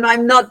ask. I mean, I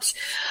am not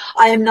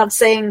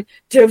saying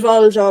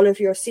divulge all of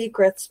your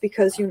secrets,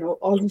 because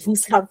all of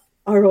us have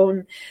our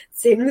own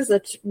things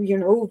that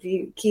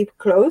we keep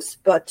close,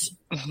 but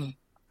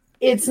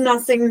it's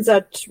nothing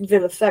that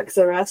will affect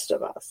the rest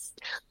of us.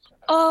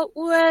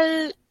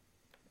 Well,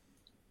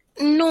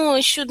 no,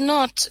 it should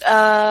not.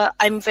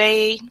 I'm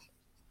very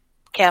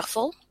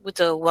careful with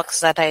the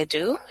works that I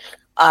do.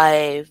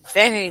 I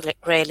very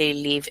rarely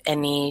leave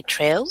any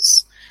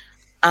trails.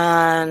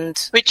 and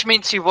Which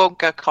means you won't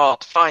get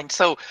caught. Fine.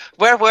 So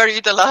where were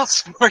you the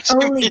last 40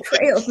 Only minutes?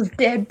 trails of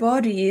dead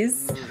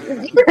bodies.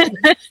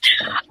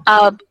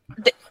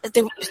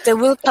 there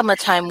will come a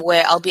time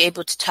where I'll be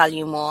able to tell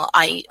you more.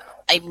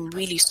 I'm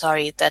really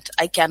sorry that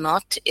I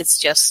cannot. It's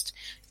just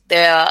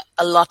there are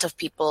a lot of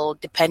people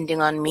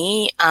depending on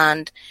me,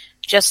 and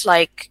just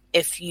like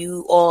if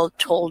you all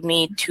told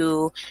me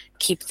to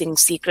keep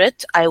things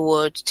secret, I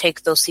would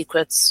take those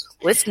secrets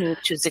with me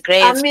to the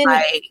grave. I mean,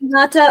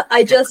 Nata,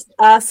 I just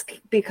ask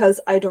because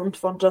I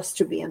don't want us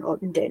to be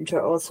in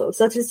danger also.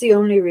 That is the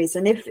only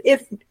reason.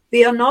 If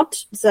we are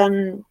not,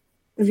 then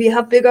we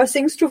have bigger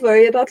things to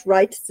worry about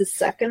right this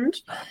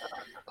second.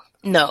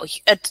 No,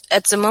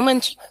 at the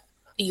moment,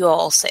 you're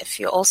all safe.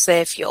 You're all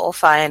safe. You're all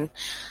fine.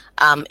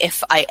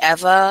 If I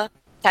ever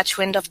catch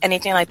wind of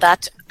anything like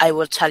that, I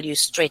will tell you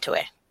straight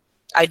away.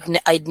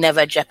 I'd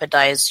never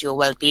jeopardize your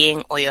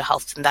well-being or your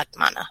health in that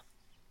manner.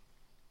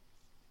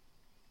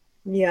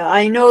 Yeah,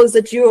 I know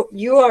that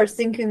you are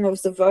thinking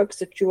of the work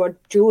that you are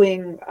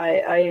doing.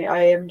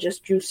 I am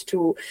just used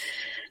to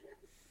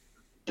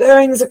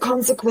bearing the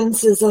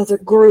consequences of the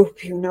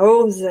group, you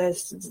know.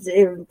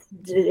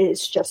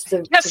 It's just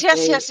a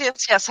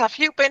Yes. Have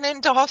you been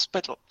in the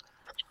hospital?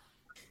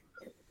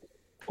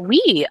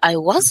 I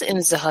was in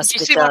the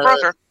hospital. Did you see my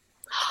brother?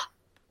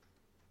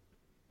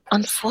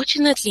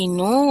 Unfortunately,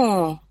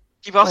 no.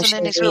 He wasn't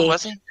in his room,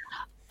 was he?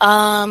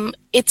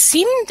 It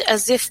seemed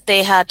as if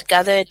they had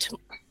gathered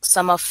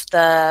some of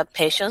the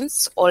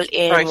patients all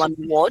in one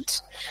ward.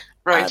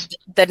 Right.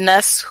 The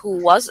nurse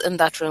who was in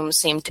that room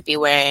seemed to be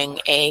wearing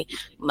a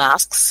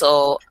mask,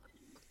 so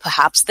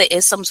perhaps there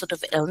is some sort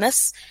of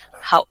illness.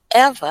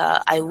 However,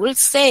 I will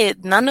say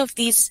none of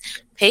these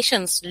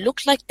patients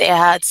looked like they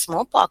had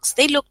smallpox.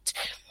 They looked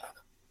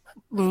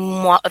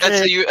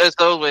That's you as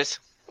always.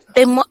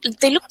 They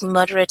looked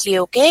moderately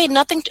okay.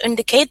 Nothing to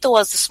indicate there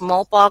was the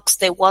smallpox.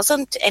 There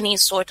wasn't any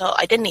sort of.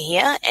 I didn't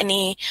hear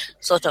any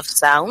sort of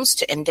sounds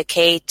to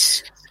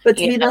indicate. But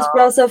Mina's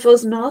brother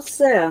was not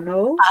there,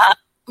 no.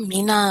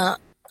 Mina,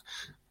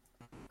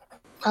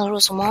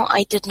 Rosamond,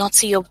 I did not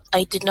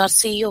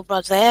see your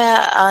brother,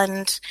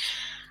 and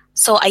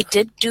so I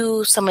did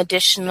do some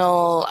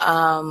additional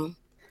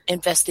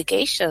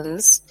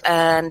investigations,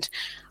 and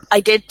I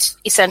did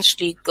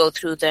essentially go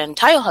through the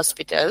entire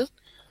hospital,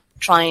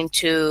 trying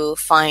to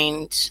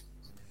find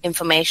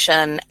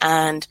information,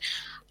 and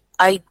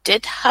I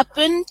did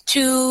happen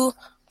to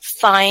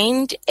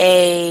find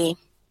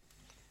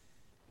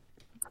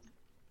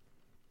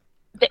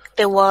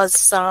there was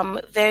some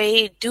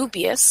very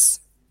dubious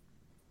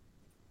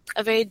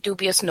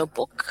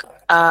notebook.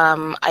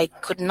 I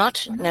could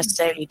not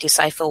necessarily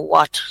decipher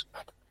what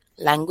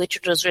language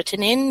it was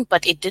written in,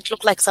 but it did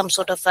look like some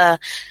sort of a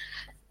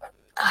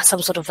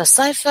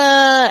cipher,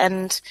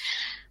 and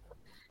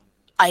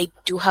I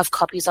do have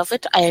copies of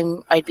it.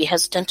 I'd be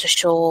hesitant to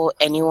show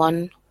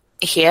anyone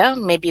here,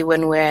 maybe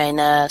when we're in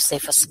a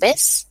safer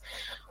space.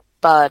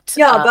 But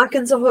back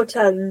in the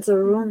hotel, in the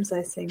rooms,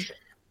 I think.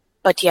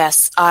 But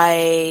yes,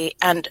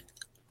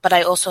 but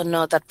I also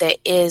know that there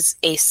is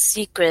a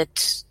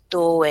secret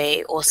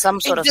doorway or some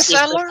sort of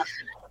cellar.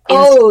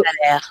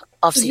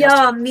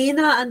 Yeah,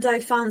 Mina and I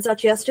found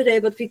that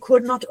yesterday, but we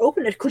could not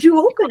open it. Could you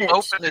open it?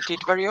 Open it,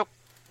 very up.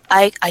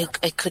 I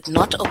could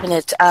not open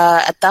it.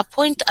 At that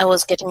point, I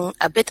was getting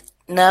a bit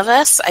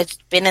nervous. I'd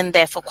been in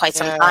there for quite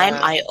some time.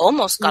 I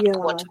almost got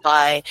caught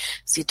by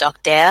the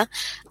doctor.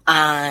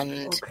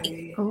 And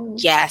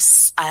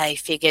yes, I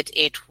figured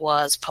it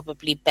was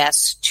probably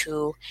best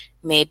to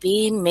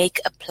maybe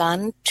make a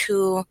plan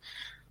to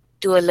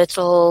do a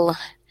little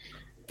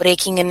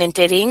breaking and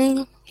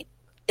entering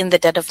in the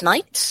dead of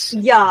night.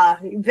 Yeah,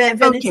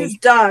 when it is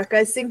dark.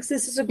 I think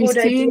this is a good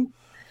idea.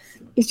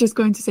 He's just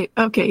going to say,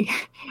 okay,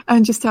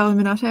 and just tell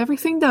Aminata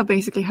everything that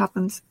basically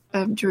happened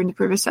during the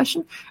previous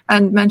session,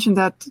 and mention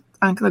that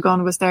Uncle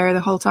Agon was there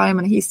the whole time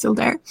and he's still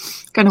there,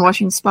 kind of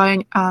watching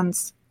spying and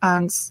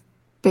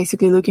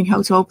basically looking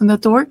how to open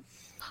that door.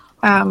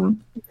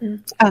 And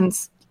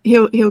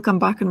he'll come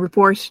back and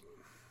report.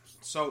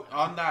 So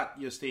on that,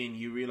 Justine,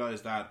 you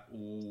realise that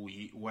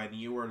when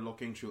you were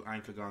looking through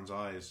Uncle Agon's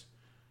eyes,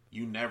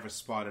 you never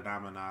spotted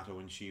Aminata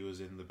when she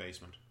was in the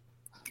basement.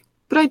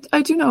 But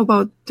I do know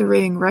about the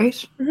ring, right?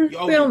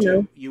 Mm-hmm. We all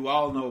know. You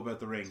all know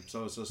about the ring,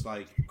 so it's just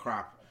like,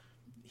 crap.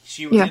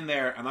 She was in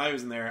there, and I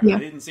was in there, and I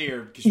didn't see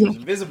her because she was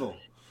invisible.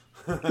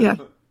 Yeah.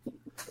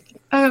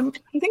 I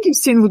think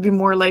Justine would be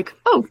more like,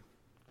 oh,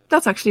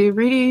 that's actually a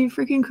really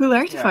freaking cool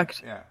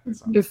artifact. Yeah.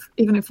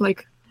 Even if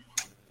like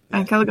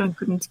Uncle Agon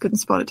couldn't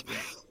spot it.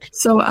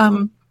 So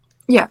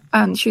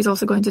and she's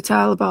also going to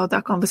tell about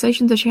that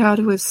conversation that she had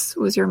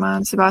with your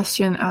man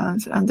Sebastian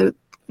and the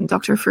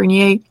Dr.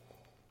 Fournier.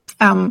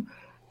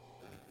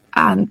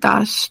 And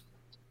that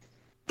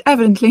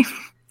evidently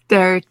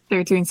they're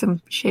doing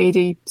some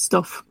shady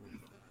stuff.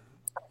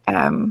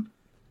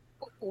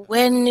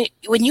 When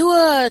you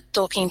were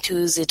talking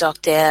to the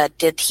doctor,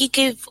 did he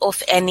give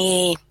off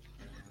any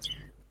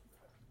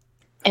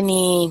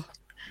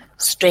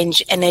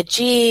strange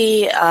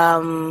energy?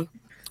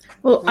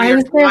 Well, I weird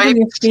was there when vibes.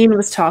 Justine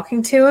was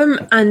talking to him,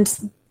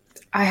 and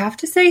I have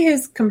to say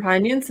his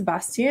companion,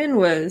 Sebastian,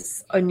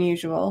 was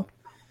unusual.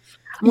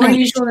 More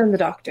unusual than the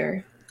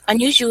doctor.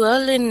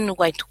 Unusual in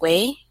what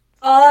way?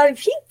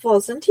 He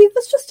wasn't. He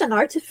was just an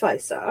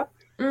artificer.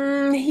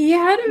 He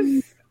had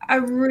a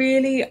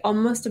really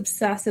almost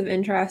obsessive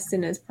interest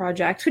in his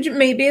project, which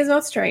maybe is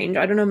not strange.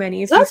 I don't know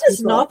many of That these is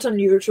people, not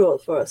unusual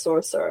for a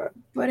sorcerer.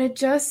 but it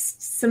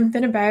just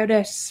something about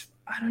it.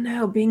 I don't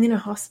know. Being in a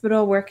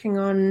hospital working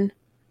on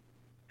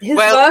His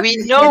Well, work we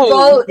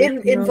know-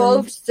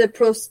 involved the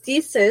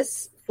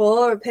prosthesis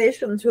for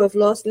patients who have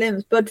lost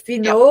limbs, but we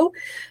know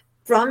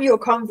from your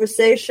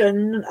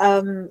conversation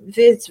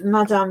with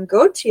Madame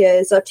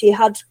Gauthier that he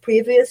had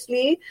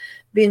previously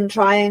been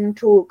trying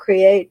to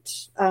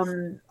create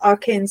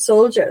arcane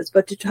soldiers,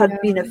 but it had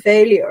been a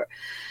failure.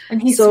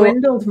 and he So-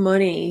 swindled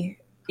money.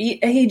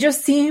 He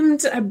just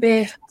seemed a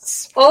bit.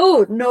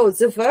 Oh no,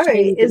 the worry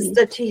Shady. is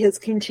that he is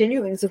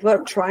continuing the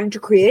work trying to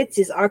create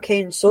these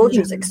arcane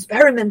soldiers,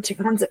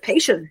 experimenting on the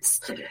patients.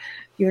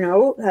 You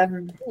know,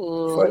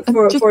 for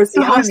And just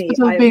the the army.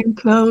 hospital being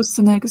closed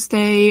the next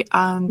day,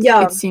 and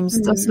Yeah. it seems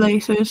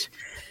desolated.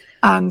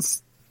 And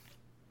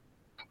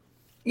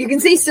You can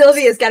see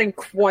Sylvia is getting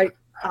quite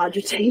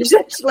agitated,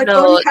 like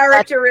No,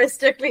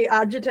 uncharacteristically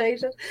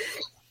agitated.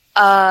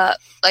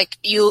 Like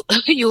you'll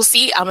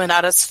see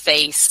Aminata's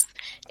face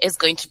is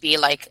going to be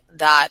like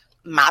that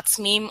Matt's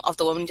meme of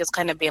the woman just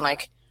kind of being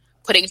like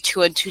putting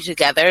two and two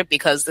together,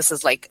 because this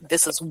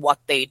is what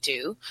they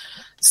do.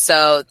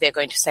 So they're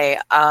going to say,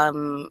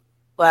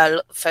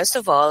 well, first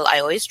of all, I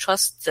always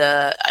trust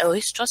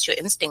your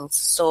instincts.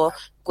 So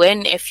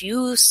Gwen, if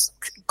you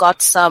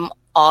got some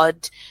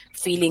odd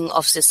feeling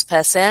of this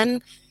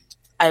person,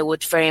 I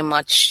would very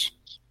much,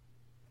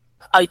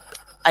 I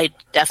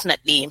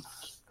definitely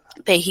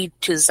pay heed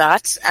to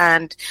that.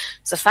 And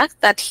the fact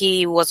that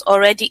he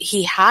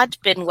had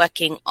been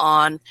working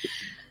on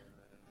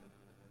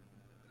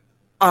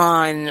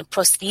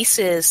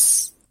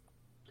prosthesis,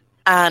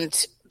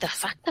 and the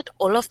fact that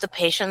all of the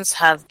patients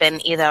have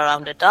been either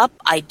rounded up.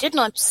 I did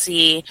not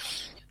see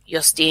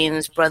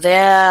Justine's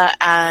brother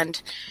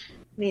and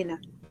Mina.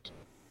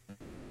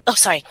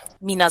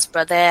 Mina's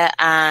brother,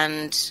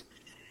 and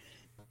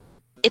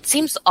it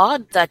seems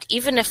odd that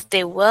even if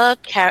they were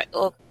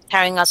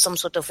carrying out some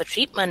sort of a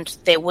treatment,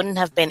 there wouldn't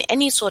have been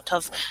any sort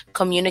of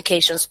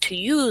communications to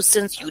you,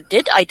 since you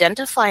did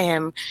identify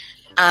him,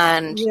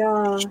 and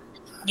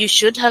you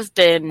should have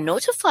been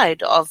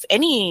notified of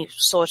any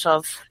sort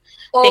of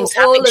things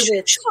all happening.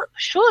 of it.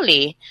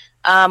 Surely.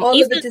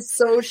 All of it is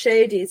so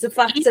shady. The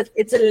fact that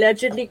it's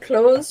allegedly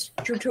closed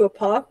due to a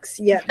pox,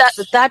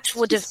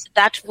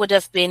 that would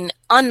have been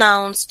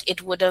announced.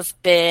 It would have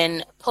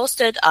been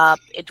posted up.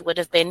 It would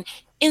have been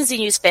in the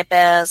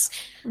newspapers,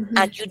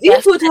 and we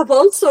would have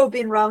also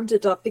been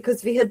rounded up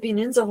because we had been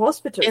in the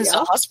hospital.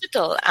 The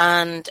hospital,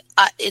 and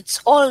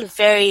it's all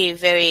very,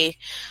 very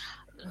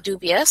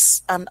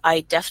dubious. And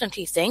I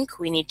definitely think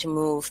we need to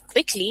move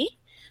quickly,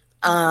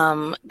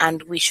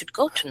 and we should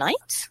go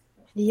tonight.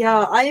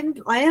 Yeah, I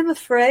am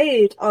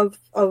afraid of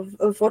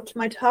what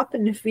might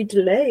happen if we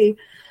delay.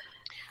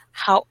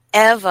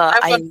 However,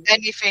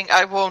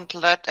 I won't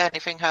let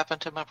anything happen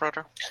to my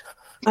brother.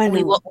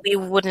 We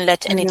wouldn't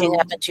let anything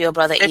happen to your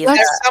brother If either.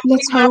 something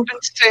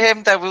happens to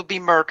him, there will be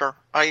murder.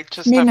 I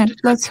just Mina, have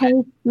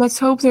to. let's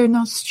hope they're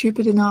not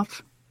stupid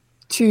enough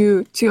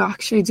to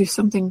actually do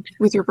something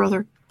with your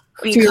brother.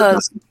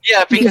 Because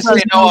because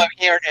they know I'm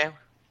here now.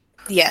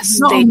 Yes,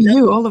 not they only know.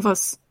 you, all of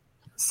us.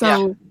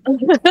 So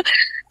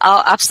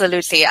Oh,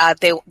 absolutely.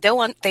 They don't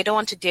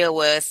want to deal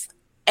with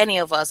any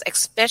of us,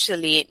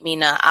 especially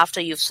Mina. After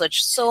you've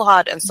searched so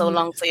hard and so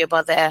long for your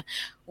brother,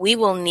 we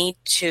will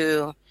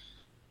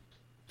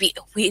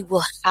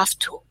have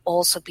to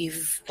also be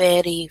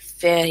very,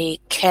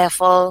 very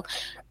careful,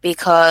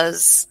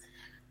 because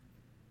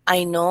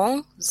I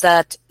know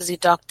that the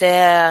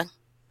doctor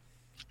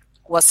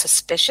was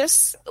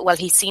suspicious. Well,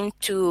 he seemed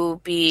to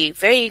be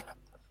very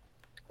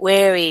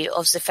wary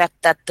of the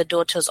fact that the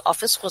daughter's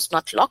office was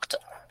not locked.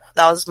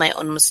 That was my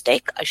own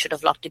mistake. I should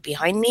have locked it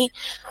behind me.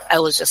 I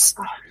was just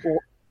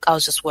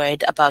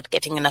worried about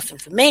getting enough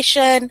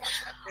information,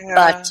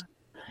 but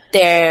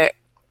their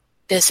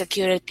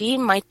security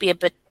might be a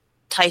bit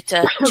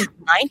tighter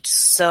tonight.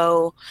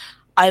 So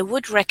I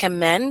would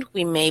recommend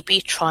we maybe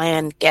try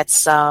and get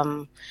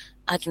some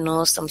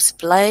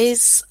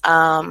supplies.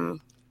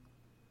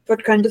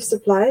 What kind of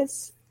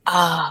supplies?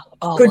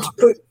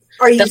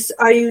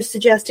 Are you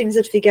suggesting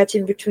that we get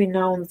in between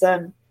now and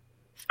then?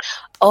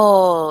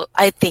 Oh,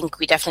 I think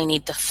we definitely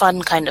need the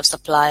fun kind of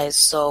supplies.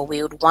 So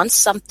we would want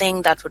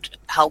something that would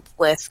help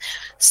with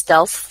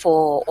stealth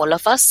for all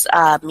of us.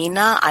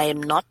 Mina, I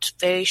am not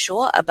very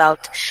sure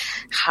about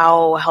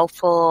how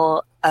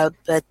helpful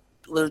it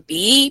will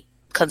be,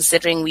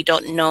 considering we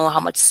don't know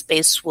how much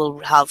space we'll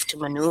have to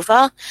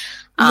maneuver.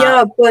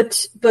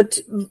 But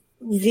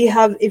we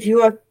have. If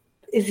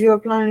you are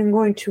planning on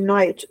going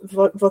tonight,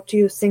 what do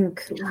you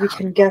think we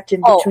can get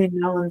in between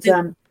now and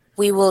then?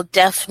 We will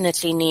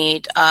definitely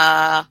need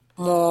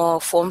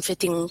more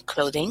form-fitting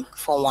clothing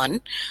for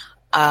one.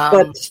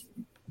 But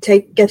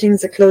getting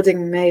the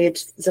clothing made,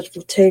 that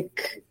will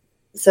take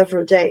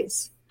several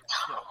days.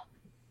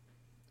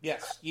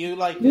 Yes,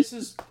 this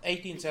is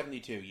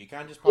 1872. You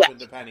can't just pop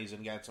into Pennies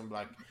and get some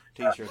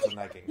t-shirts and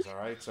leggings. All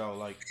right,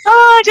 so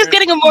just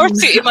getting a morph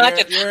suit.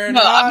 Imagine. You're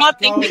No, not I'm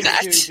not going thinking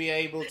that. to be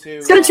able to.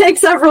 It's going to take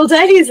several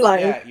days,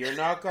 Yeah, you're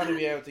not going to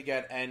be able to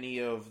get any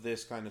of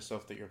this kind of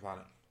stuff that you're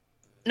planning.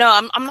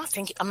 No, I'm not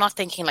thinking. I'm not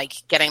thinking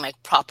getting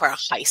proper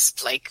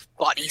heist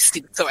body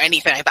suits or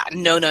anything like that.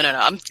 No.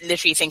 I'm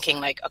literally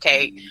thinking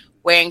okay,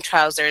 wearing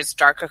trousers,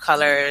 darker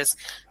colors,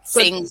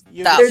 things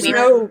that there's we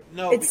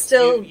it's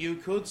still. You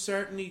could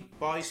certainly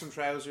buy some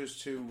trousers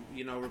to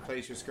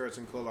replace your skirts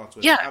and culottes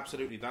with. Yeah,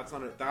 absolutely.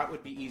 That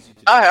would be easy to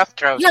do. I have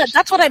trousers. Yeah,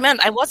 that's what I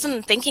meant. I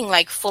wasn't thinking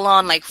full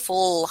on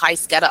full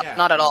heist get up.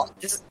 Not at all.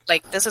 This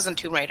isn't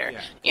Tomb Raider.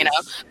 Yeah,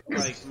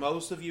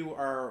 most of you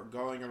are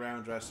going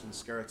around dressed in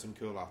skirts and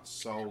culottes,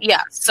 so you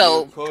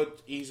could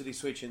easily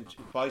switch and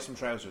buy some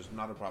trousers.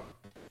 Not a problem.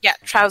 Yeah,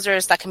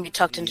 trousers that can be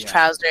tucked into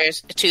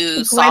trousers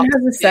to Gwen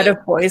has a set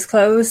of boys'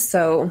 clothes,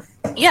 so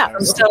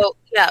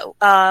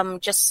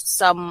just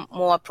some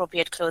more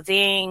appropriate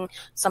clothing,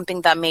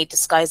 something that may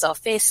disguise our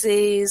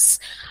faces.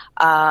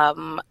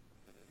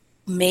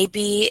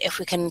 Maybe if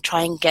we can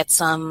try and get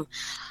some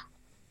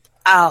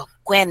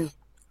Gwen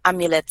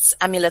amulets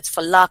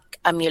for luck,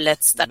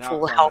 amulets that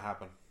will help.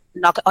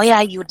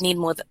 You would need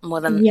more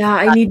than. Yeah,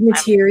 I need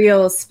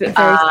materials, very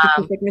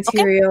specific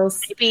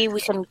materials. Okay. Maybe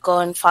we can go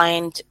and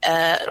find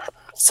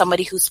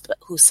somebody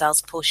who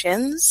sells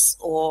potions,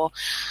 or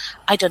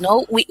I don't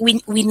know. We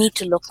need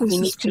to look. We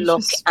need to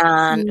look,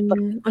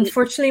 and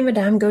unfortunately,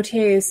 Madame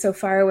Gautier is so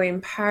far away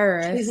in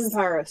Paris. She's in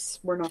Paris.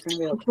 We're not going to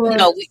be able to.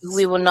 No,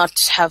 we will not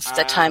have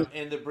the time.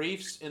 In the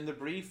brief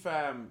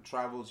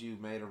travels you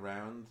made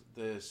around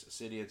this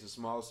city, it's a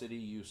small city.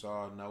 You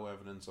saw no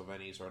evidence of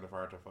any sort of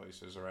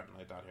artifices or anything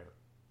like that here.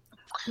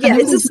 Yeah,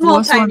 it's a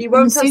small town. You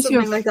won't have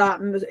something like that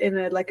in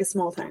a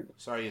small town.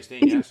 Sorry,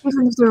 Justine, yes?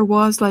 If there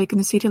was in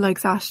a city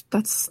like that,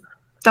 that's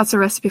a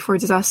recipe for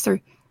disaster.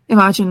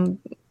 Imagine,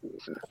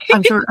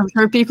 I'm sure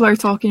people are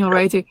talking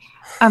already,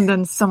 and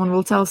then someone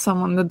will tell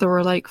someone that there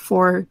were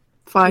 4,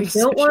 5.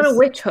 We don't want a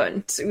witch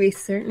hunt. We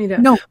certainly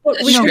don't. No, but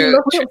we should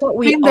look at what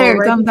we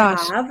already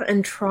have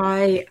and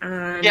try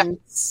and. Yeah,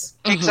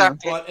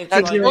 exactly.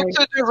 Let's go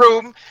to the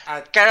room,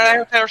 get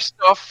out our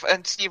stuff,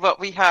 and see what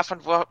we have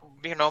and what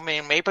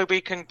maybe we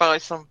can buy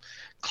some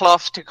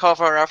cloth to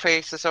cover our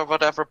faces or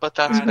whatever. But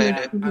that's about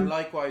it. And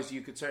likewise,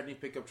 you could certainly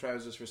pick up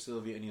trousers for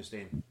Sylvia and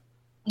Justine.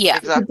 Yeah,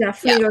 exactly. You could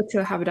definitely go to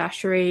a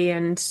haberdashery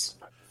and.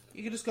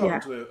 You could just go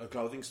into a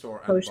clothing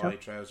store and buy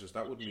trousers.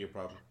 That wouldn't be a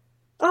problem.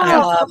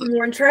 I haven't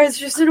worn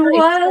trousers in a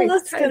while.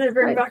 That's going to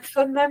bring back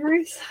fun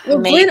memories. Well,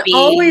 Gwen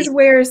always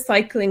wears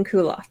cycling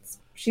culottes.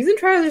 She's in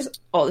trousers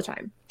all the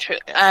time. True.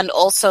 And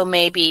also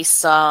maybe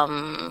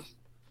some,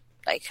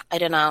 I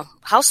don't know,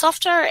 how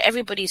soft are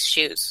everybody's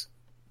shoes?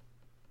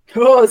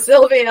 Oh,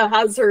 Sylvia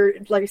has her,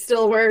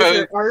 still wears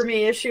her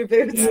army issue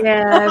boots.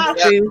 Yeah,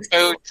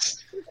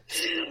 boots.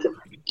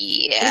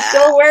 Yeah. She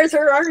still wears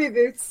her army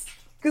boots.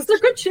 Because they're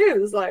good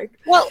shoes,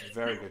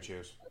 Very good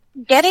shoes.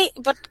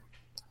 But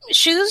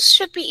shoes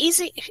should be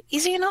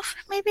easy enough,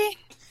 maybe?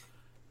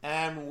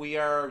 We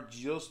are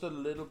just a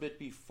little bit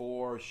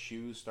before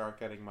shoes start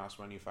getting mass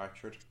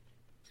manufactured.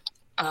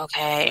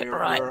 Okay,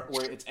 right.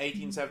 It's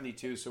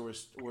 1872, so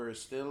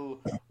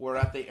we're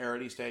at the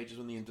early stages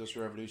when the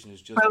Industrial Revolution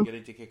is just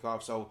beginning to kick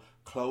off. So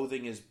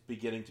clothing is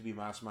beginning to be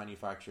mass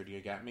manufactured.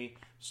 You get me?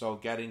 So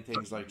getting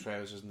things like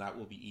trousers and that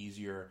will be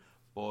easier.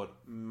 But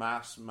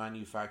mass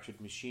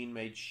manufactured, machine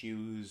made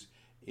shoes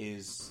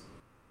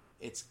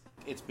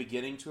it's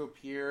beginning to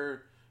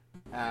appear.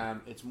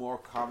 It's more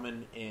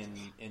common in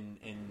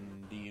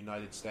the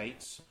United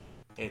States.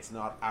 It's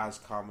not as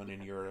common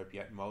in Europe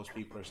yet. Most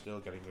people are still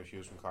getting their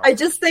shoes from Costco. I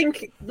just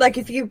think,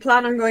 if you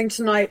plan on going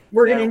tonight,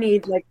 we're going to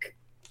need,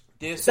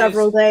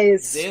 several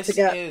days to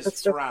get the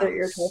stuff France. that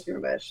you're talking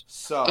about.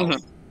 So,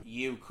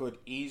 you could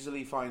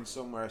easily find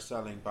somewhere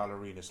selling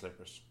ballerina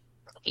slippers.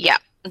 Yeah,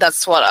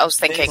 that's what I was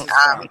thinking.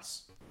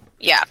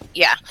 Yeah.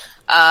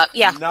 Not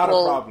a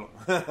problem.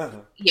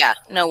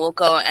 We'll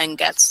go and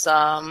get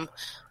some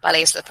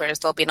ballet slippers.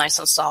 They'll be nice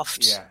and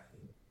soft. Yeah.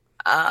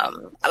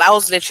 And I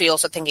was literally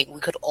also thinking we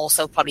could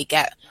also probably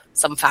get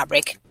some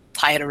fabric,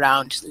 tie it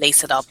around,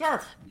 lace it up.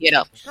 Scarf.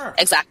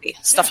 Exactly.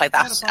 Stuff like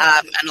that.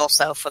 And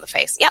also for the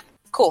face. Yeah,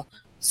 cool.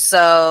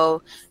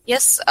 So,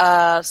 yes,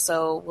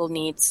 so we'll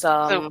need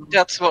some... So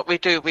that's what we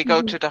do. We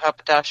go to the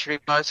haberdashery,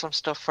 buy some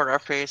stuff for our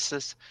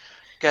faces,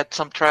 get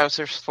some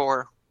trousers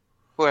for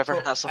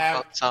whoever hasn't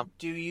got some.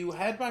 Do you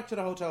head back to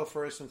the hotel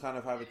first and kind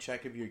of have a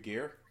check of your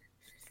gear?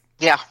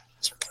 Yeah.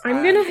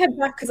 I'm going to head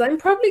back because I'm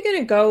probably going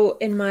to go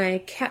in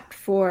my cat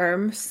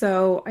form,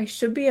 so I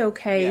should be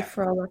okay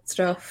for all that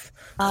stuff.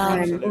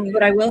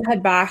 But I will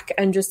head back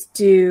and just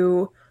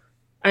do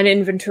an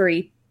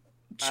inventory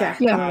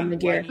check on the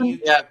gear. When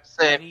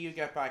you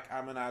get back,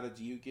 Aminata,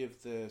 do you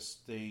give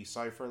the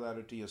cipher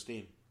letter to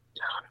Justine?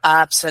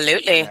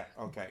 Absolutely. Yeah,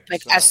 okay.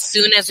 Like, as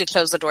soon as we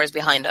close the doors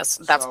behind us,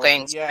 that's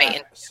going straight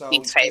in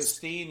Pete's face.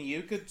 Justine,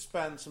 you could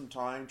spend some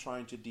time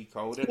trying to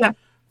decode it. Yeah.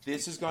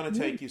 This is going to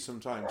take you some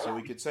time. So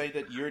we could say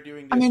that you're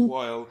doing this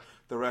while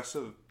the rest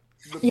of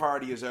the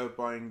party is out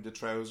buying the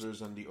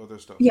trousers and the other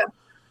stuff. Yeah.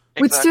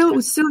 Exactly.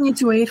 We'd still need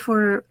to wait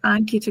for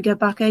Anki to get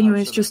back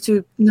anyways, Absolutely. just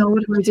to know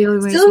what we're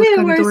dealing with.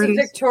 Sylvia wears a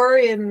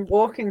Victorian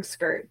walking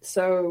skirt,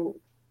 so...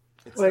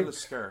 It's still a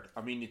skirt.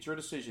 I mean, it's your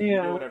decision.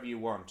 You do whatever you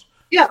want.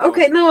 Yeah,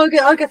 okay, no,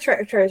 I'll get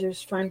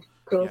trousers. Fine,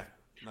 cool.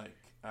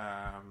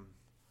 Yeah,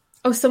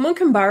 Oh, someone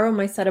can borrow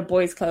my set of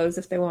boys' clothes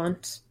if they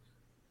want.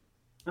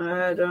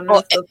 I don't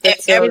know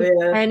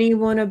if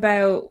anyone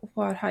about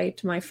what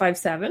height? My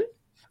 5'7"?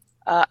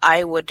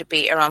 I would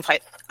be around 5.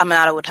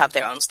 Aminata would have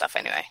their own stuff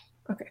anyway.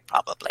 Okay.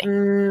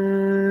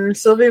 Probably.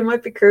 Sylvia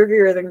might be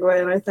curvier than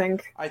Gwen, I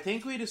think. I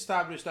think we'd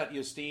established that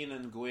Justine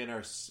and Gwen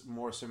are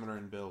more similar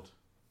in build.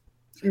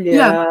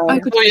 Yeah. I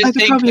could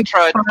probably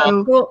try.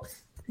 Well,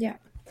 yeah.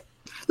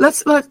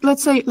 Let's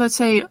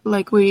say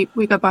like we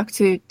got back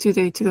to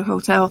the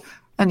hotel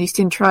and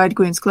Justine tried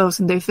Gwen's clothes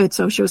and they fit,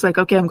 so she was like,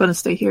 okay, I'm going to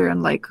stay here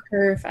and like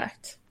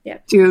perfect. Yeah.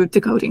 Do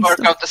decoding Work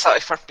stuff. out the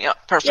cipher. Yeah,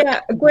 perfect.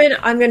 Yeah, Gwen,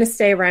 I'm going to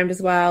stay around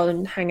as well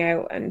and hang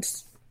out and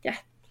yeah.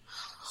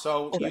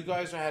 So you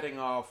guys are heading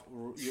off.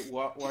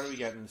 What are we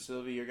getting?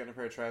 Sylvie, you're getting a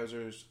pair of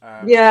trousers.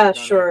 Yeah,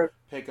 sure.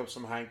 Pick up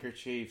some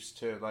handkerchiefs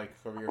to like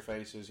cover your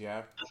faces.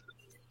 Yeah.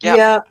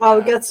 Yeah,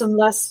 I'll get some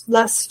less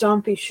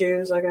stompy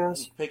shoes, I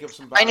guess. Pick up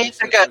some. I need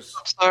to get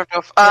some sort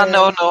of.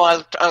 No,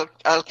 I'll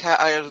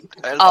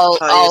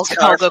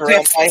scarf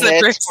around my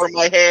head for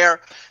my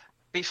hair.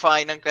 Be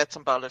fine and get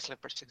some ballet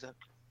slippers.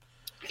 Exactly.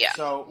 Yeah.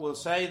 So we'll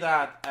say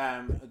that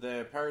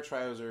the pair of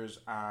trousers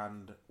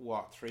and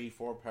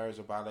 3-4 pairs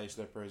of ballet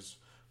slippers.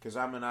 Because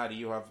Aminata,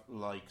 you have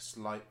like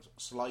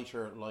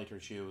lighter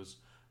shoes.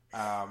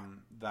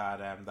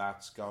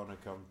 That's going to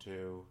come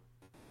to.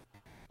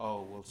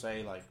 Oh, we'll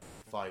say like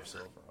 5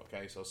 silver.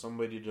 Okay, so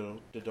somebody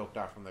deduct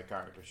that from the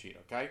character sheet.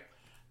 Okay.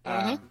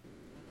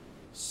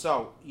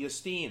 So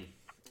Justine,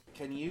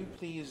 can you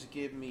please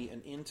give me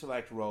an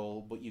intellect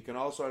roll? But you can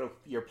also have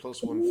your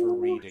 +1 for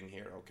reading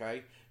here.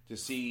 Okay, to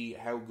see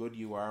how good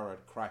you are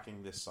at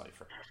cracking this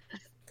cipher.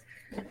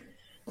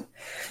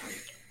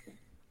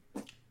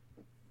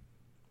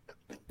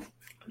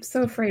 I'm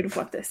so afraid of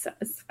what this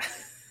says.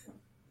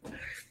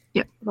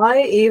 Yeah.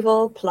 My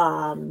evil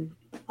plan.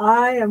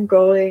 I am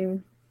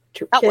going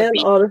to kill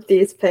all of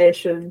these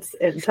patients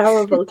in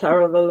terrible,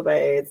 terrible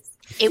ways.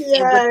 It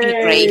would be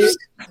great,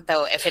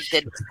 though, if it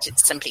did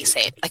just simply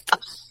say it like that.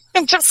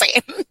 I'm just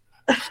saying.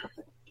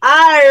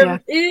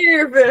 I'm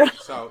evil.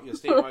 So,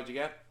 Justine, what did you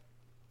get?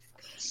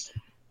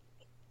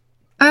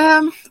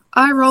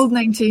 I rolled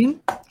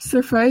 19,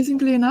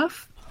 surprisingly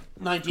enough.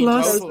 19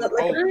 plus,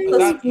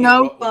 total?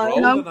 No. Rolled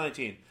a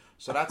 19.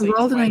 So that's a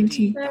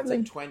 19. That's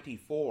a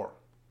 24.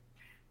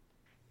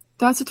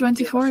 That's a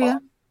 24, yeah.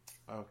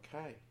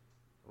 Okay.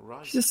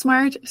 Right. She's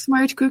a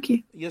smart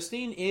cookie.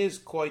 Justine is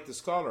quite the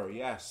scholar,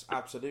 yes,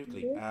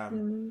 absolutely.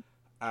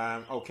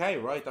 Okay,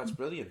 right, that's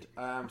brilliant.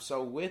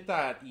 So with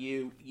that,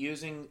 you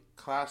using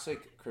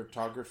classic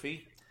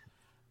cryptography,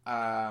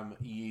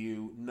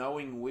 you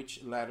knowing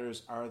which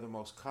letters are the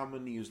most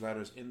commonly used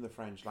letters in the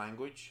French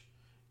language,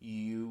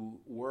 you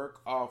work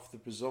off the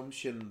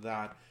presumption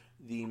that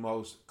the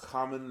most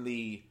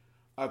commonly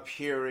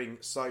appearing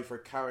cipher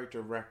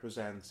character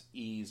represents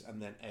E's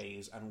and then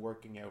A's, and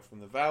working out from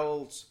the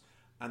vowels,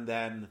 and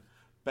then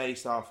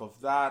based off of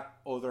that,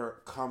 other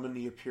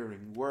commonly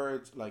appearing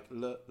words like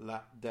l,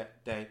 la, de,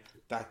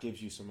 that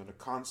gives you some of the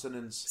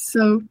consonants.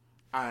 So,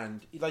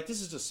 and like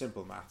this is just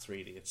simple maths,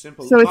 really. It's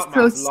simple. So it's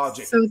math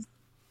logic.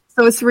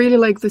 So it's really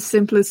like the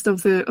simplest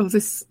of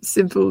the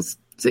symbols.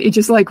 So he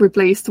just like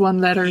replaced one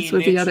letters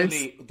with the others.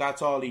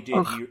 That's all he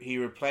did. He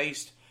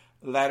replaced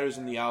letters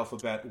in the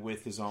alphabet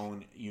with his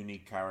own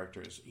unique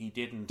characters. He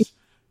didn't.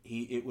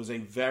 It was a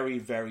very,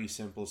 very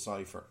simple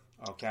cipher.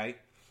 Okay.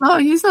 Oh,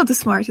 he's not the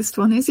smartest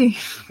one, is he?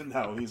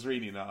 No, he's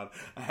really not.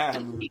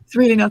 He's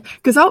really not.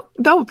 Because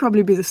that would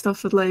probably be the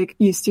stuff that like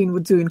Justine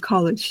would do in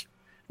college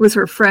with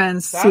her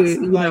friends.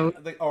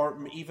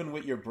 Or even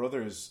with your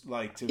brothers,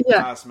 like to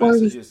pass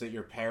messages that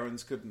your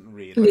parents couldn't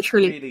read.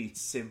 Literally, really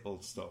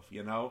simple stuff,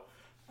 you know.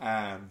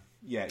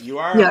 You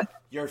are. Yeah.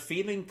 You're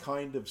feeling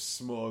kind of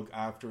smug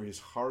after his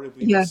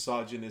horribly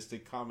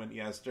misogynistic comment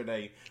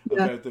yesterday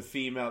about the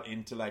female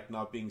intellect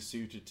not being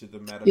suited to the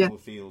medical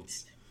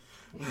fields.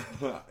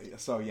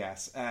 So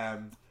yes,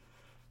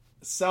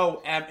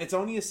 it's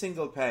only a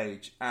single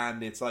page,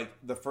 and it's like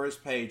the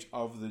first page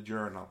of the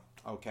journal.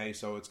 Okay,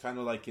 so it's kind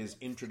of like his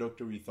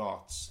introductory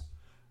thoughts.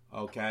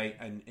 Okay,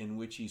 and in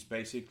which he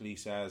basically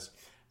says,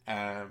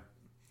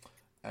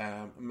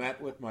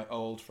 met with my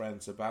old friend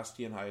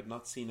Sebastian. I had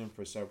not seen him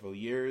for several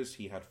years.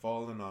 He had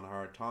fallen on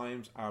hard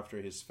times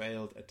after his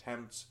failed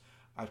attempts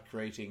at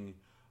creating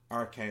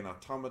arcane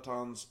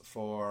automatons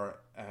for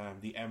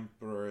the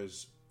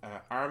Emperor's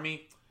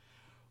army.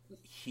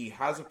 He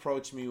has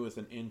approached me with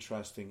an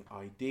interesting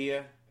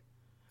idea.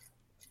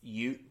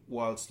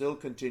 while still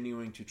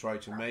continuing to try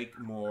to make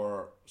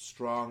more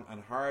strong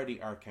and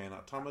hardy arcane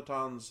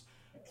automatons,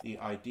 the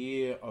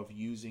idea of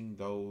using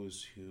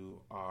those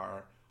who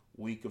are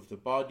weak of the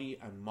body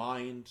and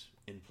mind,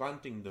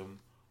 implanting them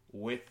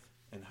with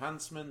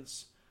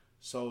enhancements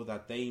so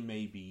that they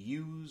may be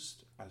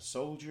used as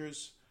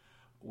soldiers.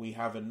 We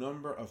have a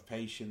number of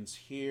patients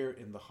here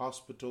in the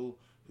hospital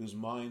whose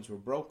minds were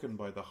broken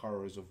by the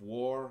horrors of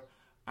war,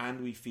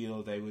 and we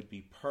feel they would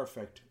be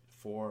perfect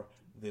for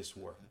this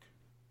work.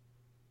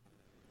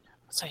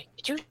 Sorry,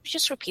 could you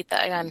just repeat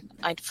that again?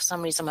 For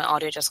some reason my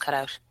audio just cut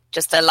out.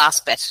 Just the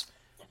last bit.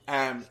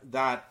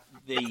 That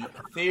the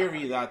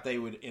theory that they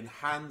would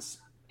enhance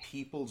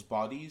people's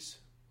bodies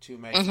to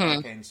make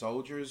arcane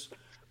soldiers,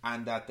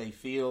 and that they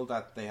feel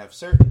that they have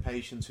certain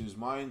patients whose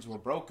minds were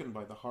broken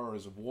by the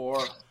horrors of war,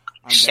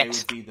 and they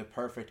would be the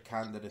perfect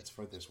candidates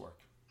for this work.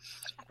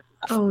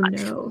 Oh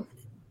no.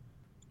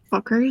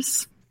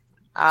 Fuckers.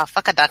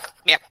 Fuck a duck.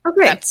 Yeah.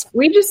 Okay,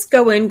 we just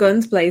go in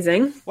guns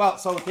blazing. Well,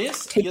 so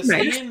this,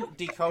 Justine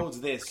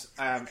decodes this.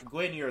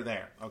 Gwyn, you're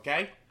there,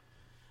 okay?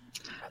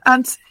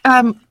 And,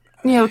 can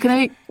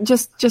I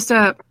just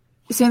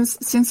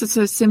since it's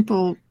a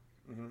simple,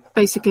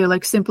 basically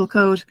like simple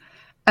code,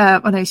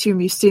 and I assume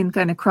Justine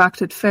kind of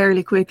cracked it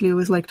fairly quickly. It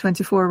was like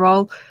 24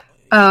 roll.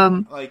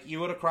 Like you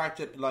would have cracked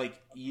it.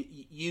 Like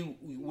you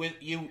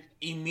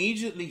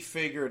immediately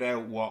figured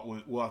out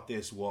what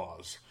this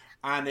was,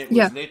 and it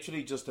was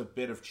literally just a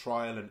bit of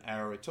trial and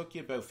error. It took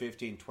you about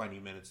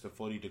 15-20 minutes to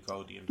fully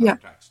decode the entire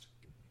text.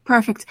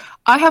 Perfect.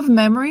 I have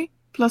memory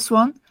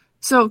 +1,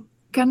 so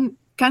can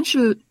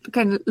she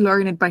kind of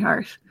learn it by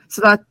heart?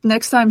 So that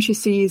next time she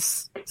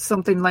sees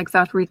something like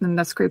that written in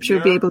that script,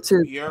 she'll be able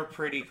to... You're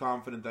pretty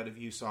confident that if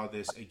you saw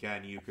this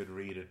again, you could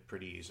read it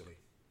pretty easily.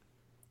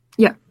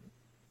 Yeah.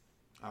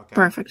 Okay.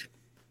 Perfect.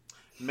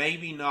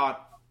 Maybe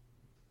not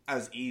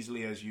as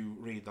easily as you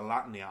read the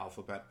Latin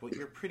alphabet, but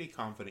you're pretty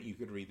confident you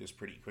could read this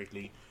pretty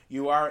quickly.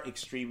 You are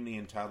extremely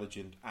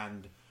intelligent,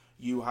 and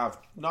you're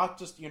not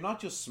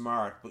just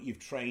smart, but you've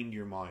trained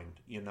your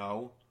mind, you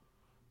know?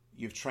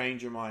 You've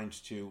trained your mind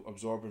to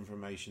absorb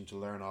information, to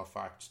learn off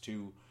facts,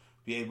 to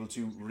be able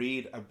to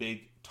read a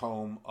big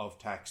tome of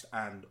text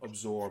and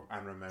absorb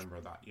and remember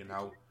that, you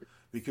know?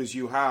 Because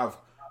you have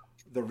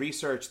the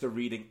research, the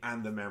reading,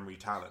 and the memory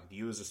talent.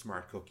 You as a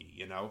smart cookie,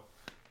 you know?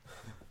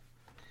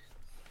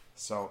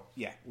 So,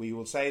 yeah, we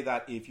will say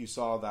that if you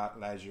saw that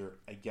ledger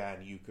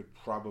again, you could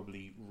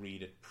probably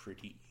read it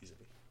pretty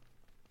easily.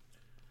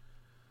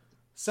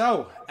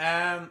 So,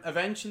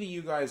 eventually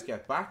you guys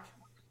get back,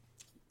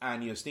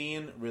 and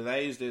Justine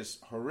relays this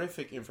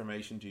horrific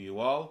information to you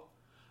all.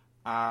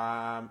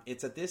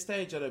 It's at this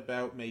stage at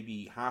about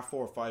maybe 4:30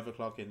 or 5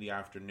 o'clock in the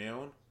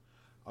afternoon.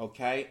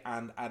 Okay,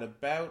 and at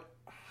about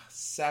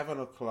 7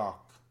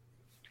 o'clock,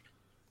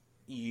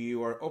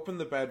 you are up in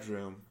the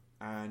bedroom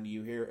and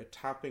you hear a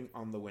tapping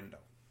on the window.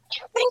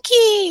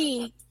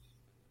 Frankie!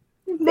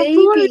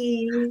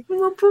 Baby!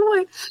 My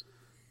boy!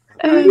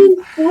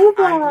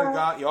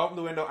 You open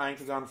the window,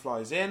 Anklagon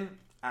flies in,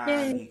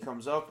 and he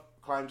comes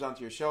up, climbs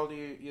onto your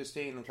shoulder,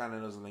 Justine, and kind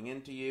of nuzzling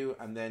into you,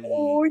 and then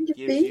he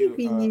gives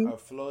you a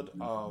flood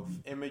of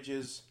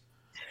images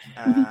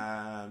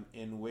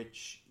in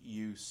which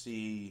you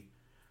see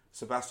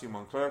Sebastian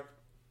Monclerc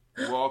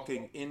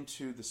walking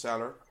into the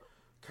cellar,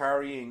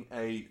 carrying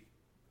a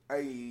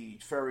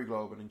fairy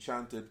globe, an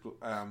enchanted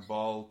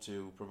ball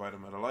to provide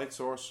him with a light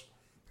source,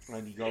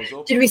 and he goes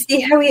up. Did we see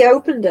how he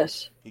opened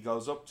it? He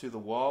goes up to the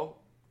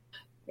wall,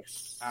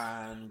 yes,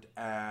 and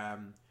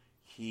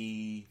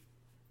he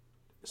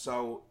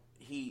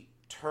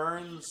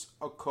turns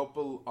a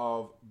couple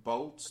of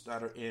bolts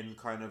that are in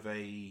kind of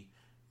a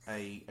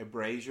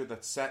brazier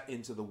that's set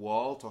into the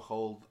wall to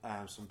hold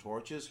some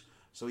torches.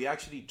 So he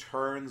actually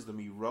turns them,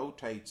 he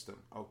rotates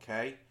them,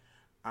 okay?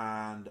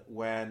 And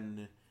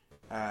when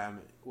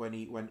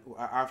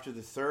after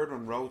the third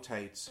one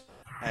rotates,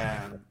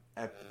 a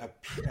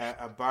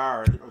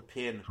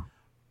pin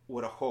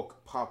with a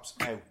hook pops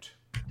out,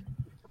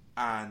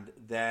 and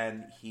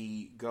then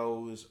he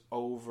goes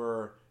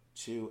over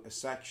to a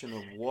section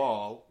of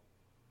wall,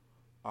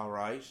 all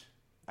right,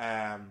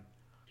 and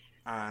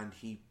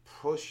he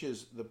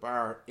pushes the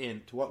bar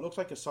into what looks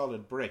like a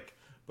solid brick,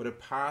 but it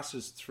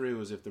passes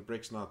through as if the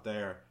brick's not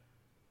there,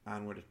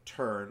 and with a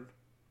turn,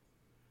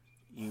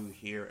 you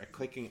hear a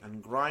clicking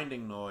and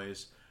grinding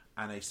noise,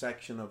 and a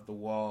section of the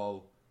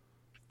wall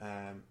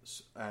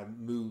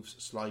moves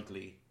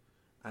slightly,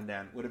 and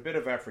then with a bit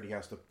of effort he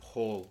has to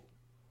pull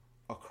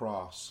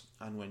across,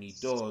 and when he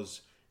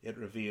does, it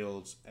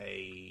reveals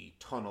a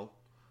tunnel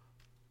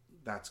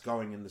that's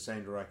going in the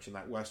same direction,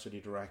 that westerly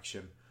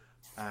direction,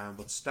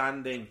 but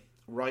standing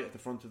right at the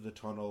front of the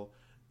tunnel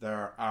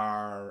there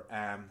are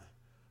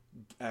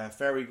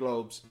fairy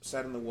globes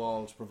set in the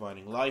walls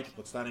providing light,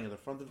 but standing at the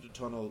front of the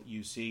tunnel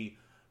you see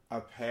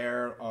a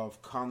pair of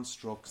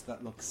constructs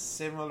that look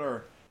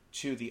similar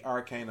to the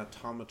arcane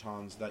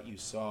automatons that you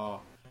saw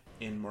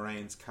in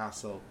Moraine's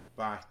castle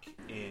back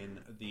in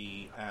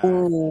the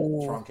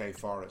Tronquay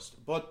forest.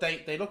 But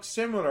they look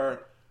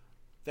similar.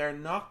 They're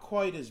not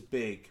quite as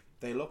big,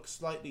 they look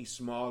slightly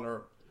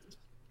smaller,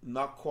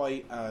 not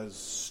quite as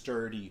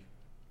sturdy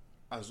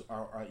as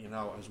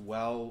as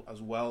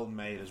well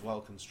made, as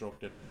well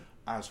constructed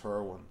as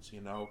her ones,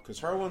 because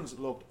her ones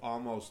looked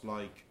almost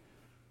like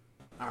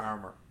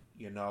armor.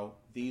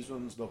 These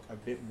ones look a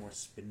bit more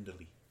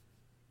spindly,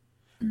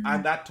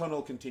 and that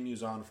tunnel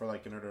continues on for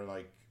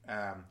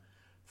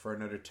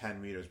another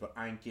 10 meters. But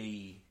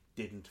Anki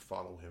didn't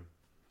follow him.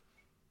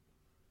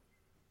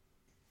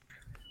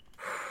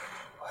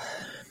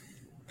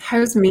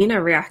 How's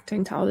Mina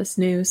reacting to all this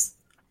news?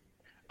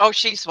 Oh,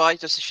 she's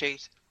white as a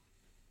sheet.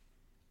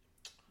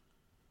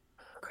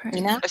 Okay.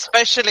 Mina?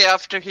 Especially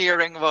after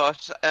hearing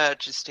what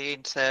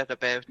Justine said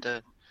about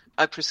the...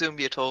 I presume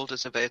you told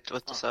us about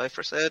what the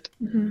cipher said.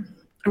 Mm-hmm.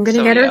 I'm going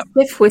to get her a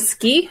stiff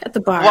whiskey at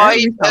the bar.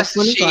 White as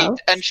a sheet, well.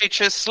 and she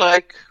just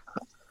like...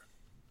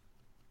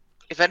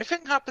 If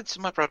anything happens to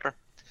my brother,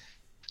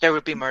 there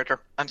will be murder.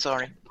 I'm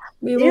sorry.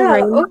 We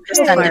will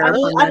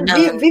and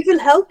we will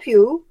help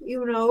you,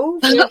 we're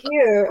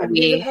here, and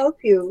we will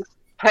help you.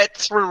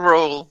 Pets will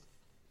roll.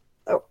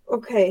 Oh,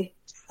 okay.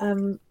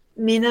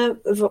 Mina,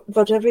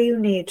 whatever you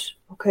need,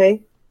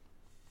 okay?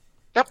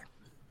 Yep.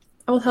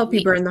 I'll help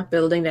you burn that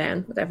building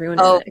down with everyone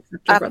in it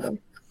except your brother.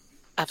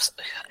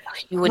 Absolutely.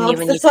 You wouldn't not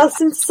even with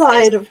us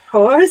inside, of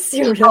course,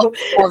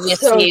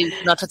 Obviously,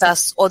 not with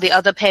us. All the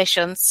other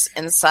patients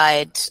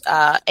inside,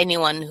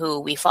 anyone who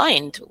we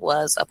find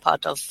was a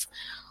part of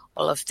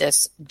all of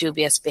this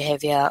dubious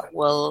behavior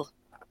will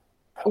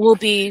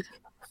be.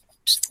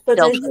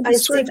 But I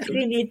think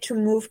we need to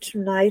move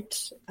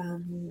tonight.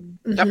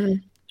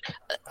 Yep.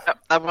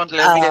 I won't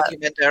let you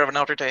in there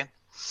another day.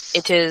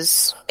 It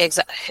is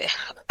exactly.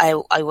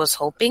 I was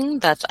hoping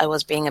that I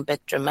was being a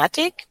bit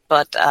dramatic,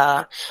 but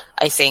I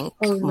think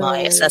my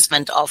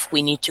assessment of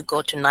we need to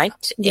go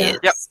tonight is.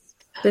 Yep.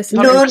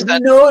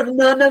 No,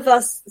 none of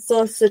us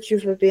thought that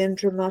you were being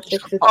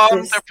dramatic with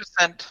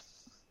 100%.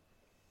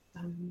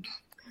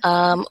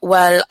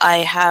 Well, I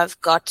have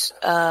got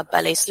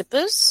ballet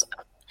slippers.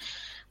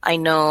 I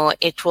know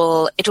it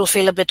will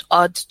feel a bit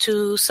odd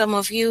to some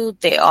of you.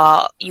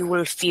 You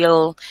will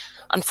feel,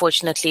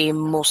 unfortunately,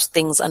 most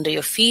things under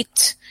your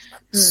feet.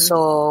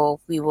 So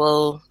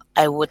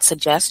I would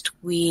suggest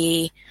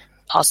we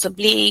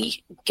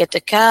possibly get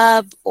a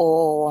cab,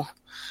 or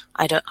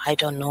I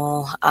don't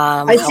know.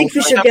 I think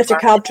we should get a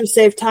cab to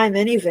save time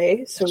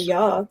anyway. So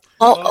yeah.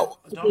 Don't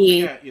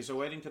forget, you're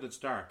waiting till it's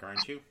dark,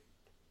 aren't you?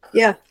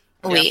 Yeah.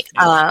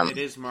 It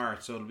is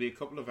March, so it'll be a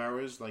couple of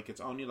hours. Like, it's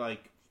only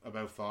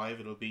about 5.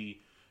 It'll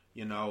be,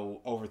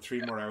 over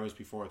 3 more hours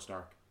before it's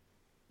dark.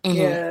 Mm-hmm.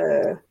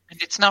 Yeah.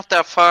 And it's not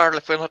that far.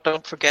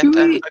 Don't forget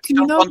that. We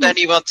don't want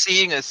anyone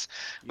seeing us.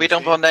 We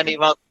don't want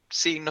anyone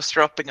seeing us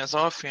dropping us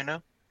off.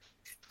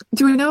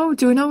 Do we know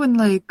when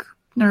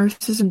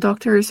nurses and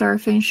doctors are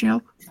finishing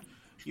up?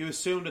 You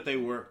assume that they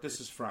work. This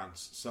is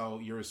France, so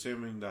you're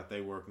assuming that they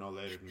work no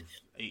later than.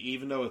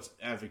 Even though it's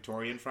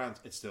Victorian France,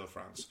 it's still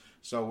France.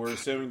 So we're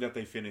assuming that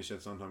they finish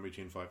at sometime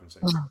between 5 and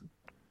 6.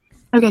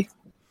 Okay.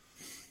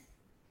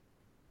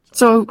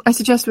 So I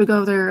suggest we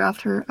go there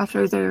after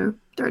they're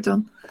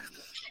done.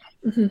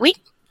 Mm-hmm. Oui.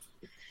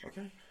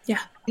 Okay.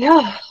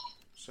 Yeah.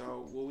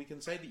 So we can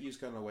say that you're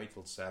going to wait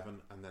till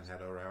 7 and then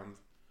head around.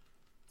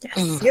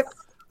 Yes. Yep.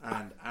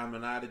 And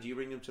Aminata, did you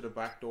bring them to the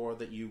back door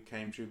that you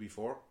came through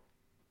before?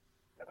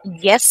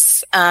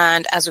 Yes,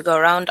 and as we go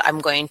around, I'm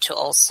going to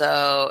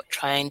also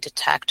try and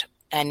detect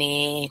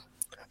any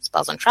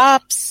spells and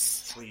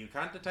traps. Well, you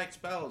can't detect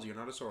spells. You're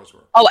not a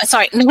sorcerer. Oh,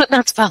 sorry, no,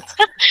 not spells.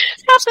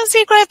 Traps and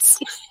secrets.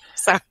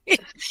 Sorry.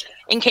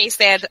 In case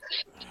they had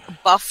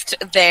buffed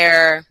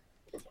their,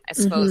 I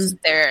suppose,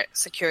 their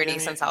security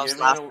since I was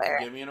last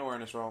there. Give me an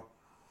awareness roll.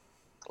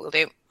 Will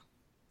do.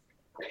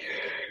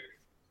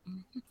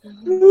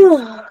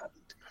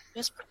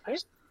 Where's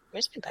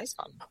my dice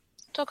on?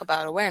 Talk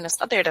about awareness.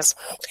 Oh, there it is.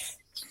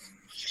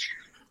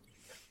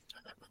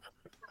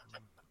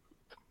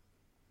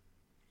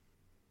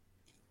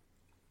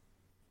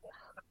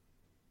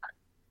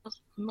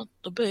 Not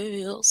the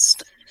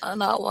best.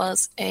 And that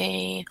was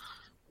a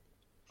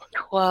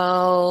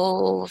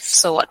 12.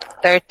 So what?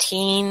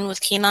 13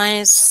 with keen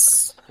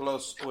eyes?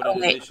 Plus, with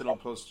an additional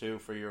 +2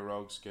 for your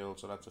rogue skill,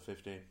 so that's a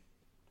 15.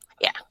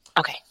 Yeah.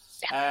 Okay.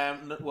 Yeah.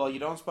 Well, you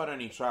don't spot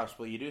any traps,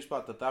 but you do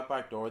spot that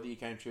back door that you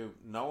came through.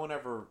 No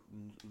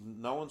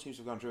one seems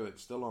to have gone through it.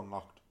 It's still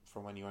unlocked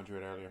from when you went through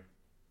it earlier.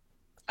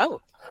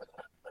 Oh,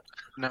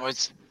 No,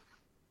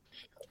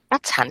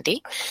 that's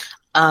handy.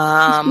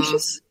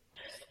 Unless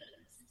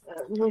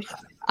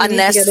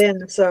get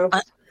in, so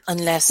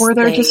unless or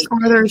they're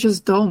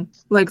just dumb.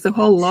 Like the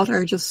whole lot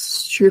are just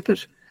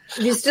stupid.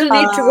 You still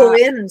need to go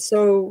in,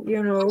 so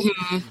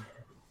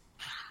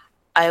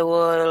I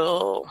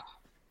will.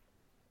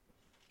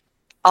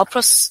 I'll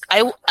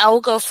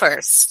go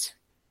first.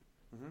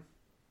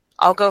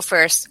 I'll go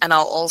first, and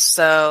I'll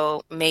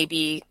also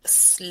maybe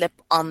slip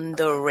on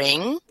the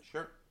ring.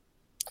 Sure.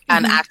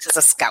 And act as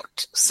a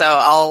scout. So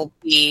I'll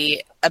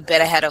be a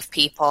bit ahead of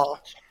people.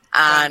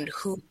 And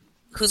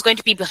who's going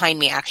to be behind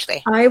me,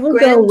 actually? I will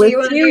go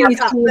with you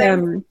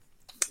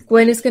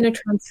Gwen is going to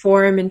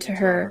transform into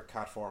her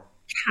cat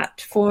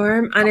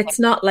form. And it's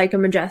not like a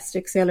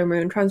majestic Sailor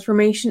Moon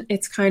transformation.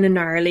 It's kind of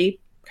gnarly,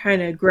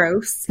 kind of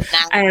gross.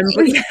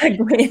 But yeah,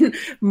 Gwen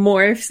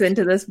morphs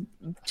into this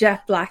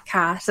jet black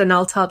cat, and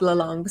I'll toddle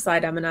along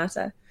beside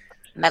Aminata.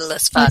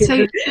 Medalist fat.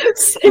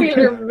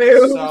 Sailor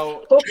Moon.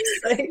 So,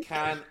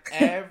 can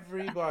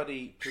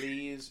everybody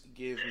please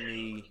give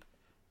me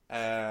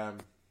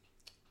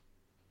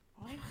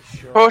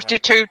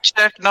 42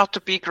 check not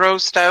to be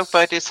grossed out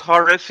by this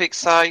horrific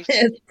sight.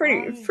 It's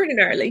pretty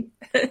gnarly.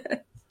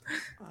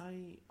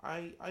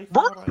 I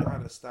thought I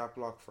had a stat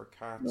block for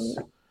cats.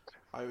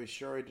 I was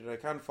sure I did. I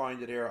can't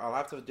find it here. I'll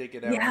have to dig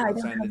it out and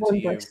send it to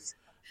you.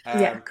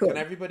 Cool. Can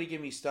everybody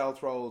give me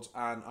stealth rolls?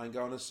 And I'm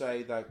going to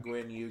say that,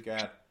 Gwyn, you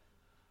get,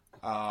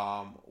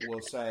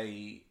 we'll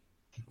say,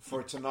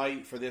 for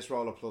tonight, for this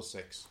roll, a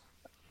 +6.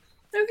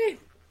 Okay,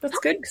 that's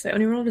good, because I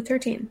only rolled a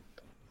 13.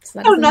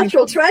 So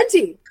natural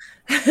 20!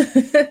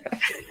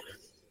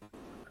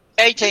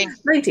 18.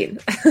 19.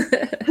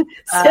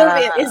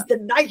 Sylvia is the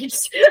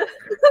knight.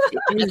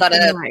 I got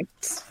a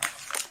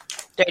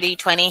dirty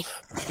 20.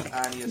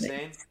 And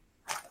Justine?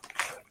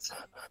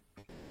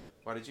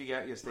 What did you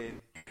get, Justine?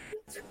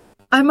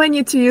 I might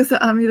need to use the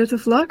Amulet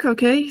of Luck,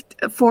 okay?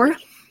 4.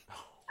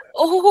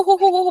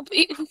 Oh,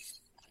 Do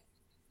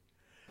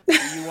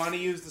you want to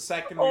use the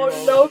second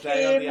roll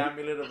today on the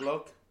Amulet of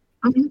Luck?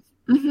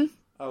 Mm-hmm. Mm-hmm.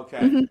 Okay.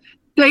 Mm-hmm.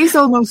 Day's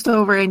almost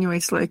over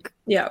anyways, like.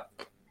 Yeah.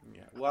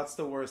 What's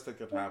the worst that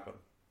could happen?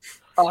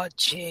 Oh,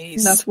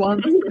 jeez. That's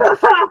one.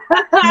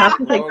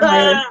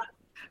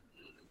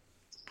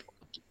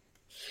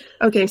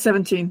 Okay,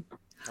 17.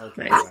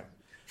 Okay.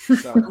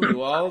 So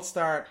you all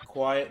start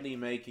quietly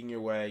making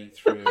your way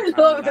through.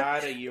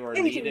 Aminata, you are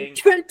leading,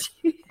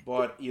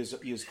 but you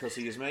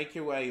make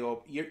your way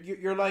up.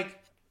 You're like,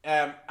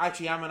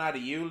 actually,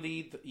 Aminata, you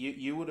lead.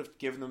 You would have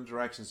given them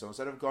directions. So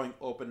instead of going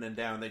up and then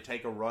down, they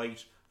take a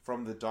right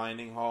from the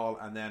dining hall,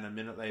 and then a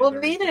minute later. Well,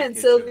 Mina and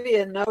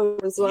Sylvia know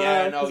as well.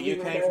 Yeah, no, you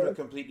came from a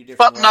completely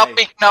different way. But not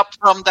picking up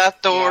from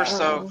that door,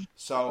 yeah.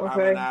 So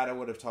Aminata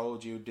would have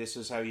told you this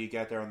is how you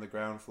get there on the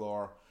ground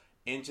floor,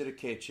 into the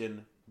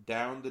kitchen,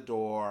 down the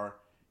door,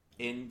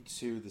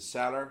 into the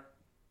cellar.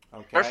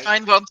 Okay. We're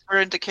fine once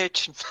we're in the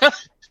kitchen.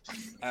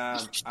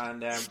 And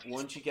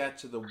once you get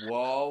to the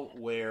wall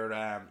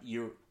where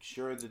you're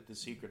sure that the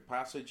secret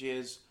passage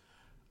is,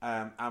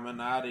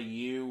 Aminata,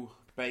 you,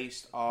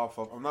 based off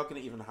of, I'm not going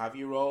to even have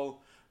you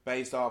roll,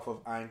 based off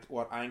of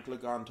what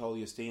Anklegon told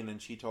Justine and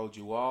she told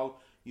you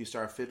all, you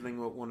start fiddling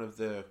with one of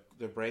the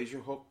brazier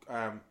hook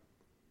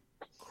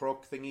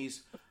crook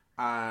thingies,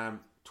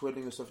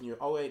 twiddling with stuff, and you're,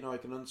 oh wait, no, I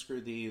can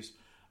unscrew these,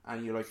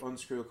 and you like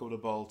unscrew a couple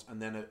of bolts,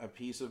 and then a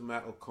piece of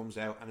metal comes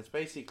out, and it's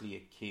basically a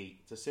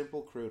key. It's a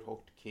simple crude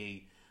hooked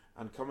key,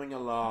 and coming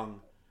along,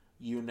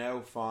 you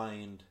now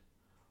find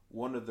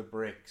one of the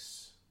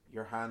bricks.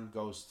 Your hand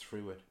goes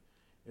through it.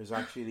 There's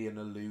actually an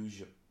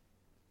illusion.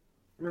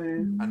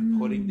 And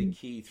putting the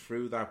key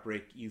through that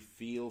brick, you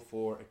feel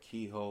for a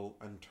keyhole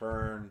and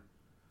turn,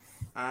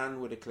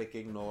 and with a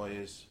clicking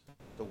noise,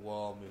 the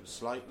wall moves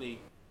slightly.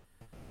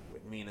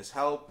 With Mina's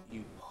help,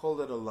 you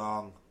pull it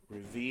along,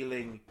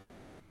 revealing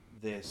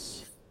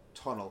this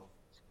tunnel.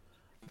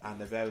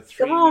 And about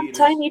 3 meters,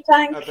 tiny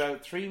tank.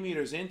 About 3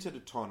 meters into the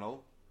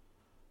tunnel,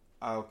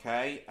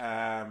 okay,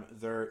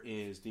 there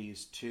is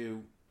these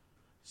two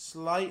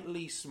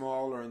slightly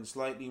smaller and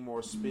slightly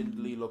more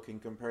spindly looking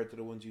compared to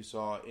the ones you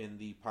saw in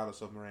the Palace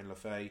of Moraine Le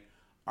Fay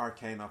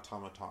arcane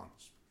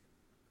automatons.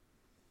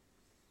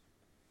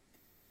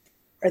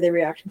 Are they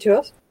reacting to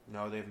us?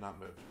 No, they've not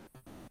moved.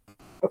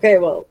 Okay,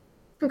 well.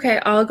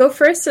 Okay, I'll go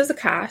first as a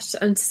cat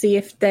and see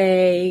if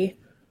they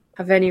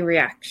have any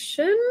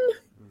reaction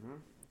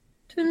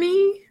to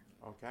me.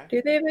 Okay.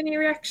 Do they have any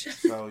reaction?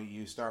 So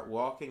you start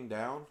walking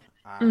down.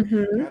 And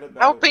you get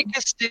about, how big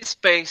is this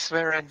space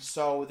we're in?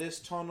 So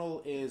this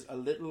tunnel is a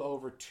little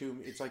over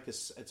 2. It's like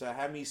it's a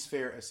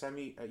hemisphere, a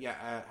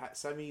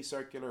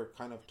semicircular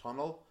kind of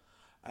tunnel.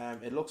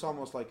 It looks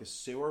almost like a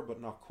sewer, but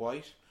not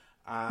quite.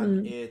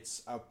 And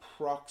it's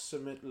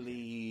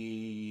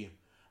approximately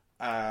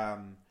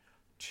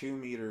 2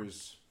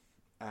 meters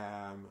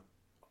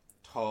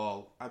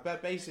tall,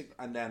 about basic,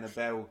 and then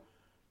about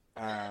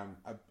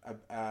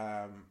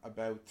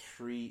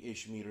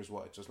 3-ish meters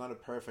wide. So it's not a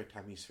perfect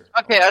hemisphere.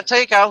 Okay, I'll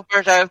take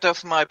Albert out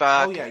of my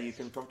bag. Oh yeah, you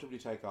can comfortably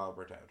take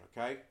Albert out.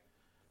 Okay,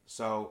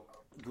 so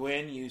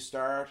Gwyn, you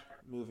start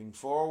moving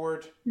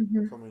forward,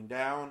 coming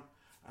down,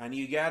 and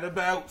you get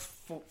about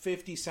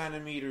 50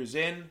 centimeters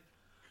in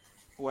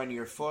when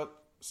your foot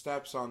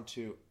steps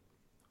onto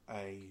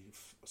a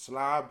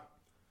slab,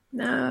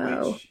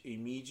 which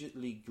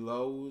immediately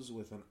glows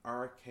with an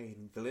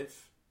arcane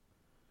glyph.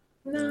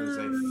 There is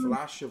a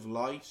flash of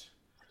light.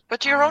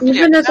 But you're only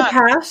even as a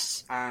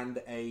cat,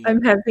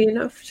 I'm heavy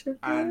enough to.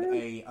 And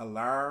a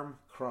alarm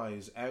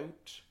cries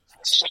out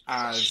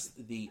as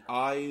the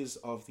eyes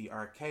of the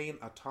arcane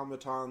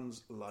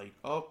automatons light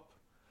up,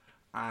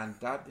 and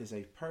that is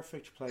a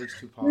perfect place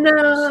to pause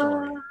the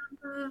story.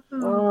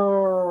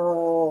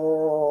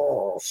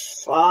 Oh,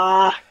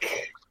 fuck.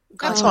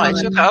 That's why I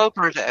took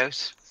Albert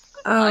out.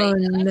 Oh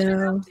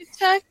no!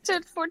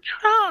 Detected for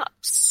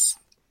traps.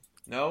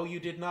 No, you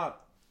did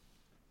not.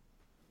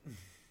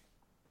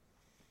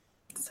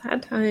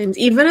 Sad times.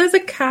 Even as a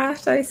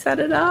cat, I set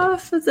it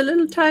off as a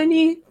little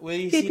tiny. Well,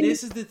 you see,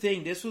 this is the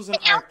thing. This was an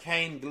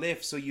arcane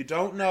glyph, so you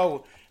don't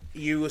know.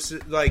 You was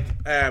like,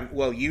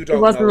 you don't. It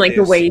wasn't know like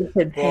this, a weighted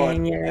but,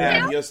 thing.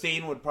 Yeah.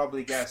 Justine would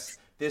probably guess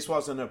this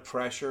wasn't a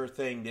pressure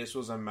thing. This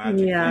was a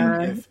magic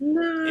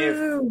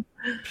thing.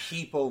 If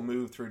people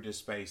move through this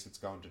space, it's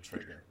going to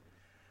trigger.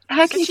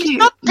 Heck, She's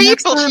not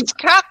people. She's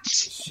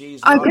cats. She's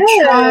I not.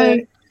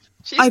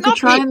 could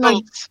try and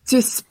like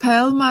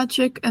dispel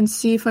magic and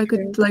see if I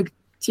could like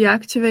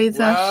deactivate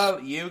that.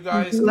 Well, you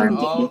guys can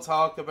all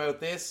talk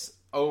about this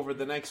over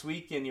the next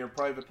week in your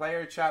private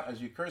player chat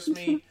as you curse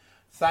me.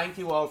 Thank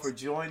you all for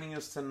joining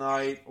us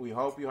tonight. We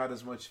hope you had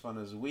as much fun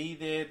as we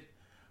did.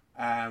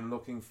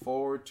 Looking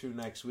forward to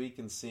next week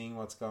and seeing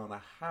what's going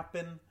to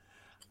happen.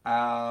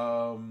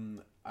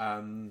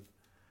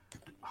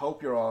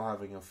 Hope you're all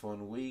having a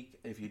fun week.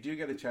 If you do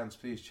get a chance,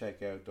 please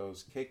check out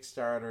those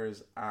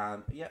Kickstarters.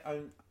 And yeah,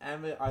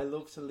 Emma, I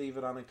love to leave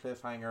it on a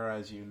cliffhanger,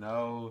 as you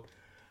know.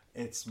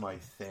 It's my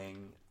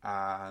thing.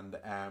 And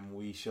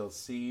we shall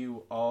see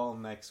you all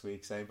next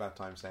week. Same bad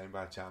time, same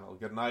bad channel.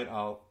 Good night,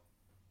 all.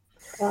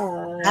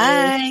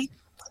 Bye.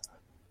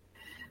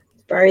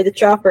 Bury the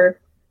chopper.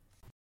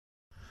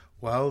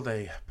 Well,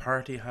 the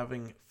party,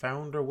 having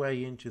found their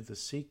way into the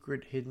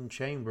secret hidden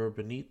chamber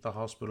beneath the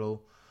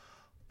hospital,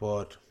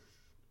 but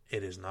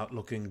it is not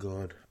looking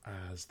good,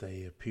 as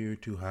they appear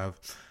to have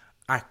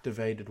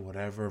activated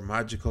whatever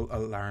magical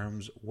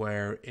alarms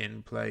were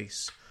in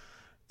place.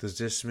 Does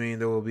this mean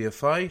there will be a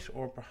fight,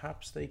 or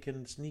perhaps they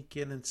can sneak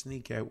in and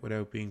sneak out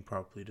without being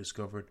properly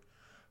discovered?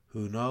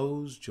 Who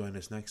knows? Join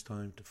us next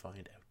time to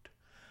find out.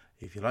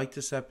 If you like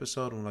this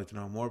episode and would like to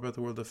know more about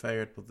the world of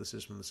Feyard, but this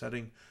is from the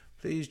setting,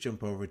 please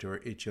jump over to our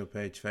itch.io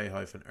page,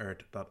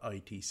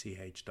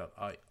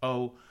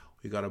 fey-earth.itch.io.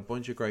 We got a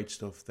bunch of great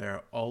stuff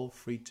there, all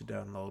free to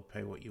download,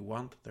 pay what you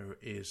want. There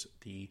is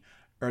the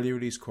early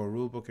release core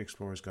rulebook,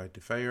 Explorer's Guide to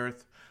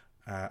Feyard,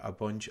 a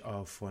bunch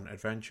of fun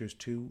adventures,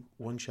 2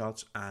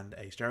 one-shots and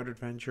a starter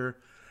adventure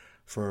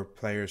for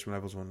players from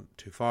levels 1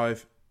 to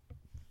 5.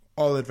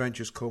 All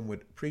adventures come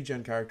with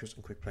pre-gen characters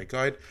and quick play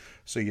guide,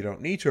 so you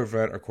don't need to have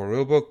read our core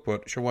rulebook,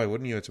 but sure, why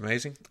wouldn't you? It's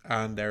amazing.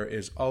 And there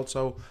is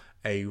also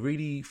a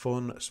really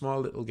fun,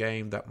 small little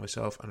game that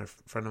myself and a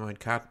friend of mine,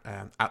 Kat,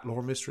 at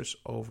Lore Mistress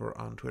over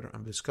on Twitter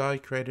and Biscay,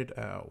 created,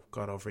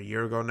 over a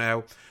year ago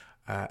now,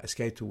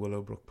 Escape to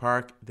Willowbrook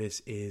Park.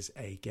 This is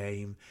a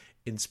game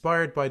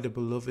inspired by the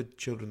beloved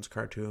children's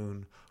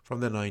cartoon from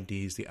the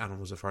 90s, The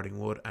Animals of Farting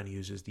Wood, and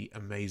uses the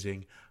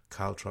amazing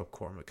Caltrop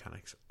core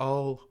mechanics.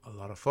 All a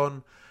lot of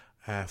fun.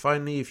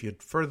 Finally, if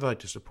you'd further like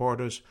to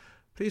support us,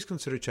 please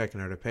consider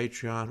checking out our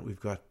Patreon. We've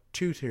got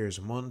 2 tiers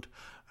a month.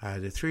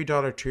 The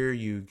 $3 tier,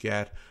 you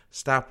get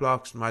stat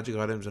blocks, magic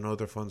items, and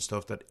other fun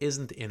stuff that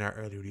isn't in our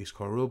early release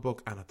core rulebook.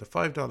 And at the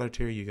 $5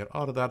 tier, you get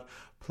all of that,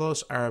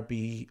 plus our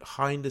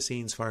behind the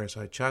scenes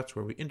fireside chats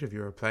where we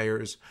interview our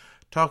players,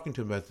 talking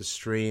to them about the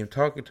stream,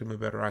 talking to them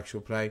about our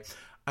actual play,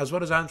 as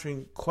well as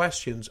answering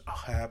questions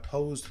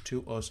posed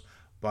to us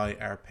by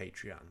our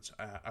Patreons.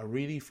 A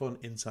really fun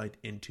insight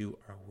into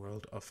our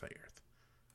world of Feyard.